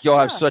seems like y'all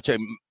have Yeah. such a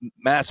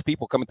mass of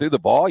people coming through the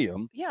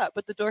volume. Yeah,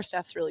 but the door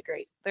staff's really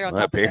great. They're on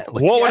Well, top of it.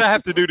 apparently. What would Yeah. I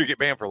have to do to get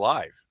banned for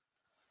life?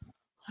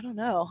 I don't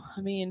know.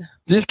 I mean,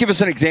 Just give us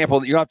an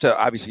example. You don't have to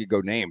obviously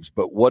go names,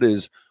 but what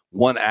is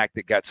one act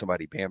that got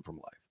somebody banned from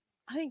life?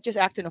 I think just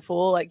acting a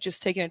fool, like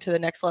just taking it to the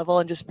next level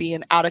and just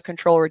being out of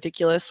control,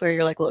 ridiculous, where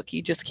you're like, look,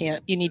 you just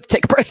can't, you need to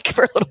take a break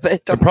for a little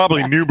bit. And Don't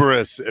probably yeah.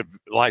 numerous ejections.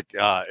 Like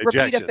if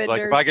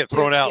I get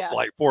thrown offenders, out yeah.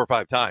 like 4 or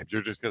 5 times,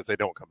 you're just going to say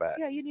don't come back.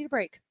 Yeah, you need a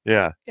break.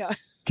 Yeah. Yeah.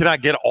 Can I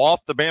get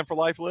off the ban for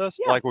life list?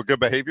 Yeah. Like with good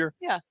behavior?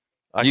 Yeah.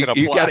 I You- can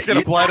you apply, gotta- I can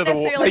you- apply to Not the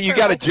necessarily Hey, you for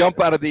got to life. jump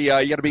out of the.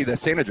 You got to be the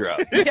Santa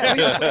drop.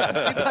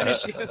 Yeah, we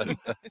punish you.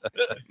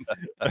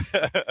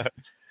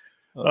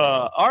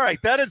 all right,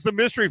 that is the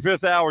Mystery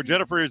Fifth Hour.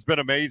 Jennifer has been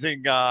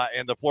amazing,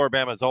 and the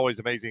Flora-Bama is always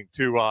amazing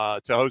to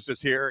host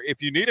us here.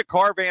 If you need a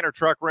car, van, or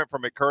truck rent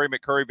from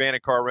McCurry Van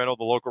and Car Rental,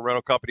 the local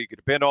rental company you can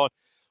depend on.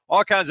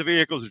 All kinds of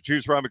vehicles to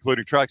choose from,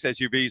 including trucks,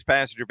 SUVs,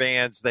 passenger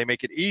vans. They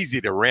make it easy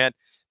to rent.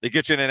 They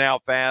get you in and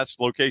out fast.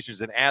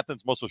 Locations in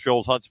Athens, Muscle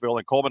Shoals, Huntsville,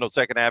 and Coleman on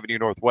 2nd Avenue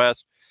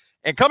Northwest.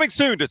 And coming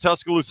soon to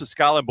Tuscaloosa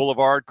Skyline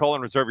Boulevard. Call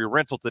and reserve your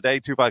rental today,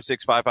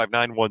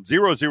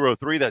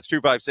 256-559-1003. That's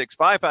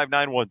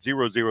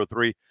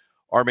 256-559-1003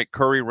 or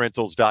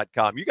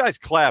McCurryRentals.com. You guys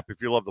clap if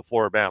you love the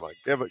Flora-Bama.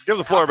 Give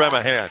the Flora-Bama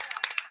a hand.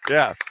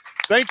 Yeah.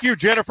 Thank you,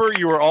 Jennifer.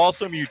 You were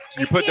awesome. You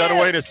put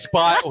Dunaway in a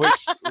spot,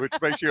 which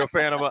makes you a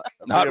fan of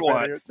Not the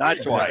once,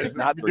 not twice,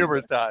 not three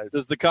numerous times.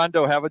 Does the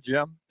condo have a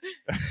gym?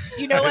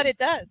 You know what it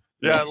does.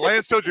 Yeah,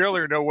 Lance told you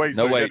earlier, no weights,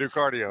 No so you gotta weights. do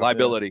cardio.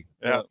 Liability.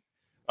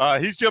 Yeah.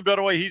 He's Jim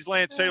Dunaway. He's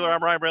Lance Taylor.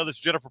 I'm Ryan Brown. This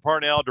is Jennifer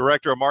Parnell,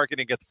 Director of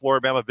Marketing at the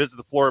Flora-Bama. Visit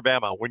the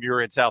Flora-Bama when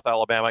you're in South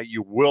Alabama.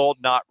 You will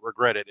not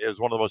regret it. It is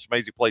one of the most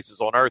amazing places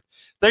on earth.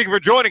 Thank you for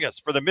joining us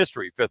for the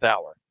Mystery Fifth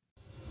Hour.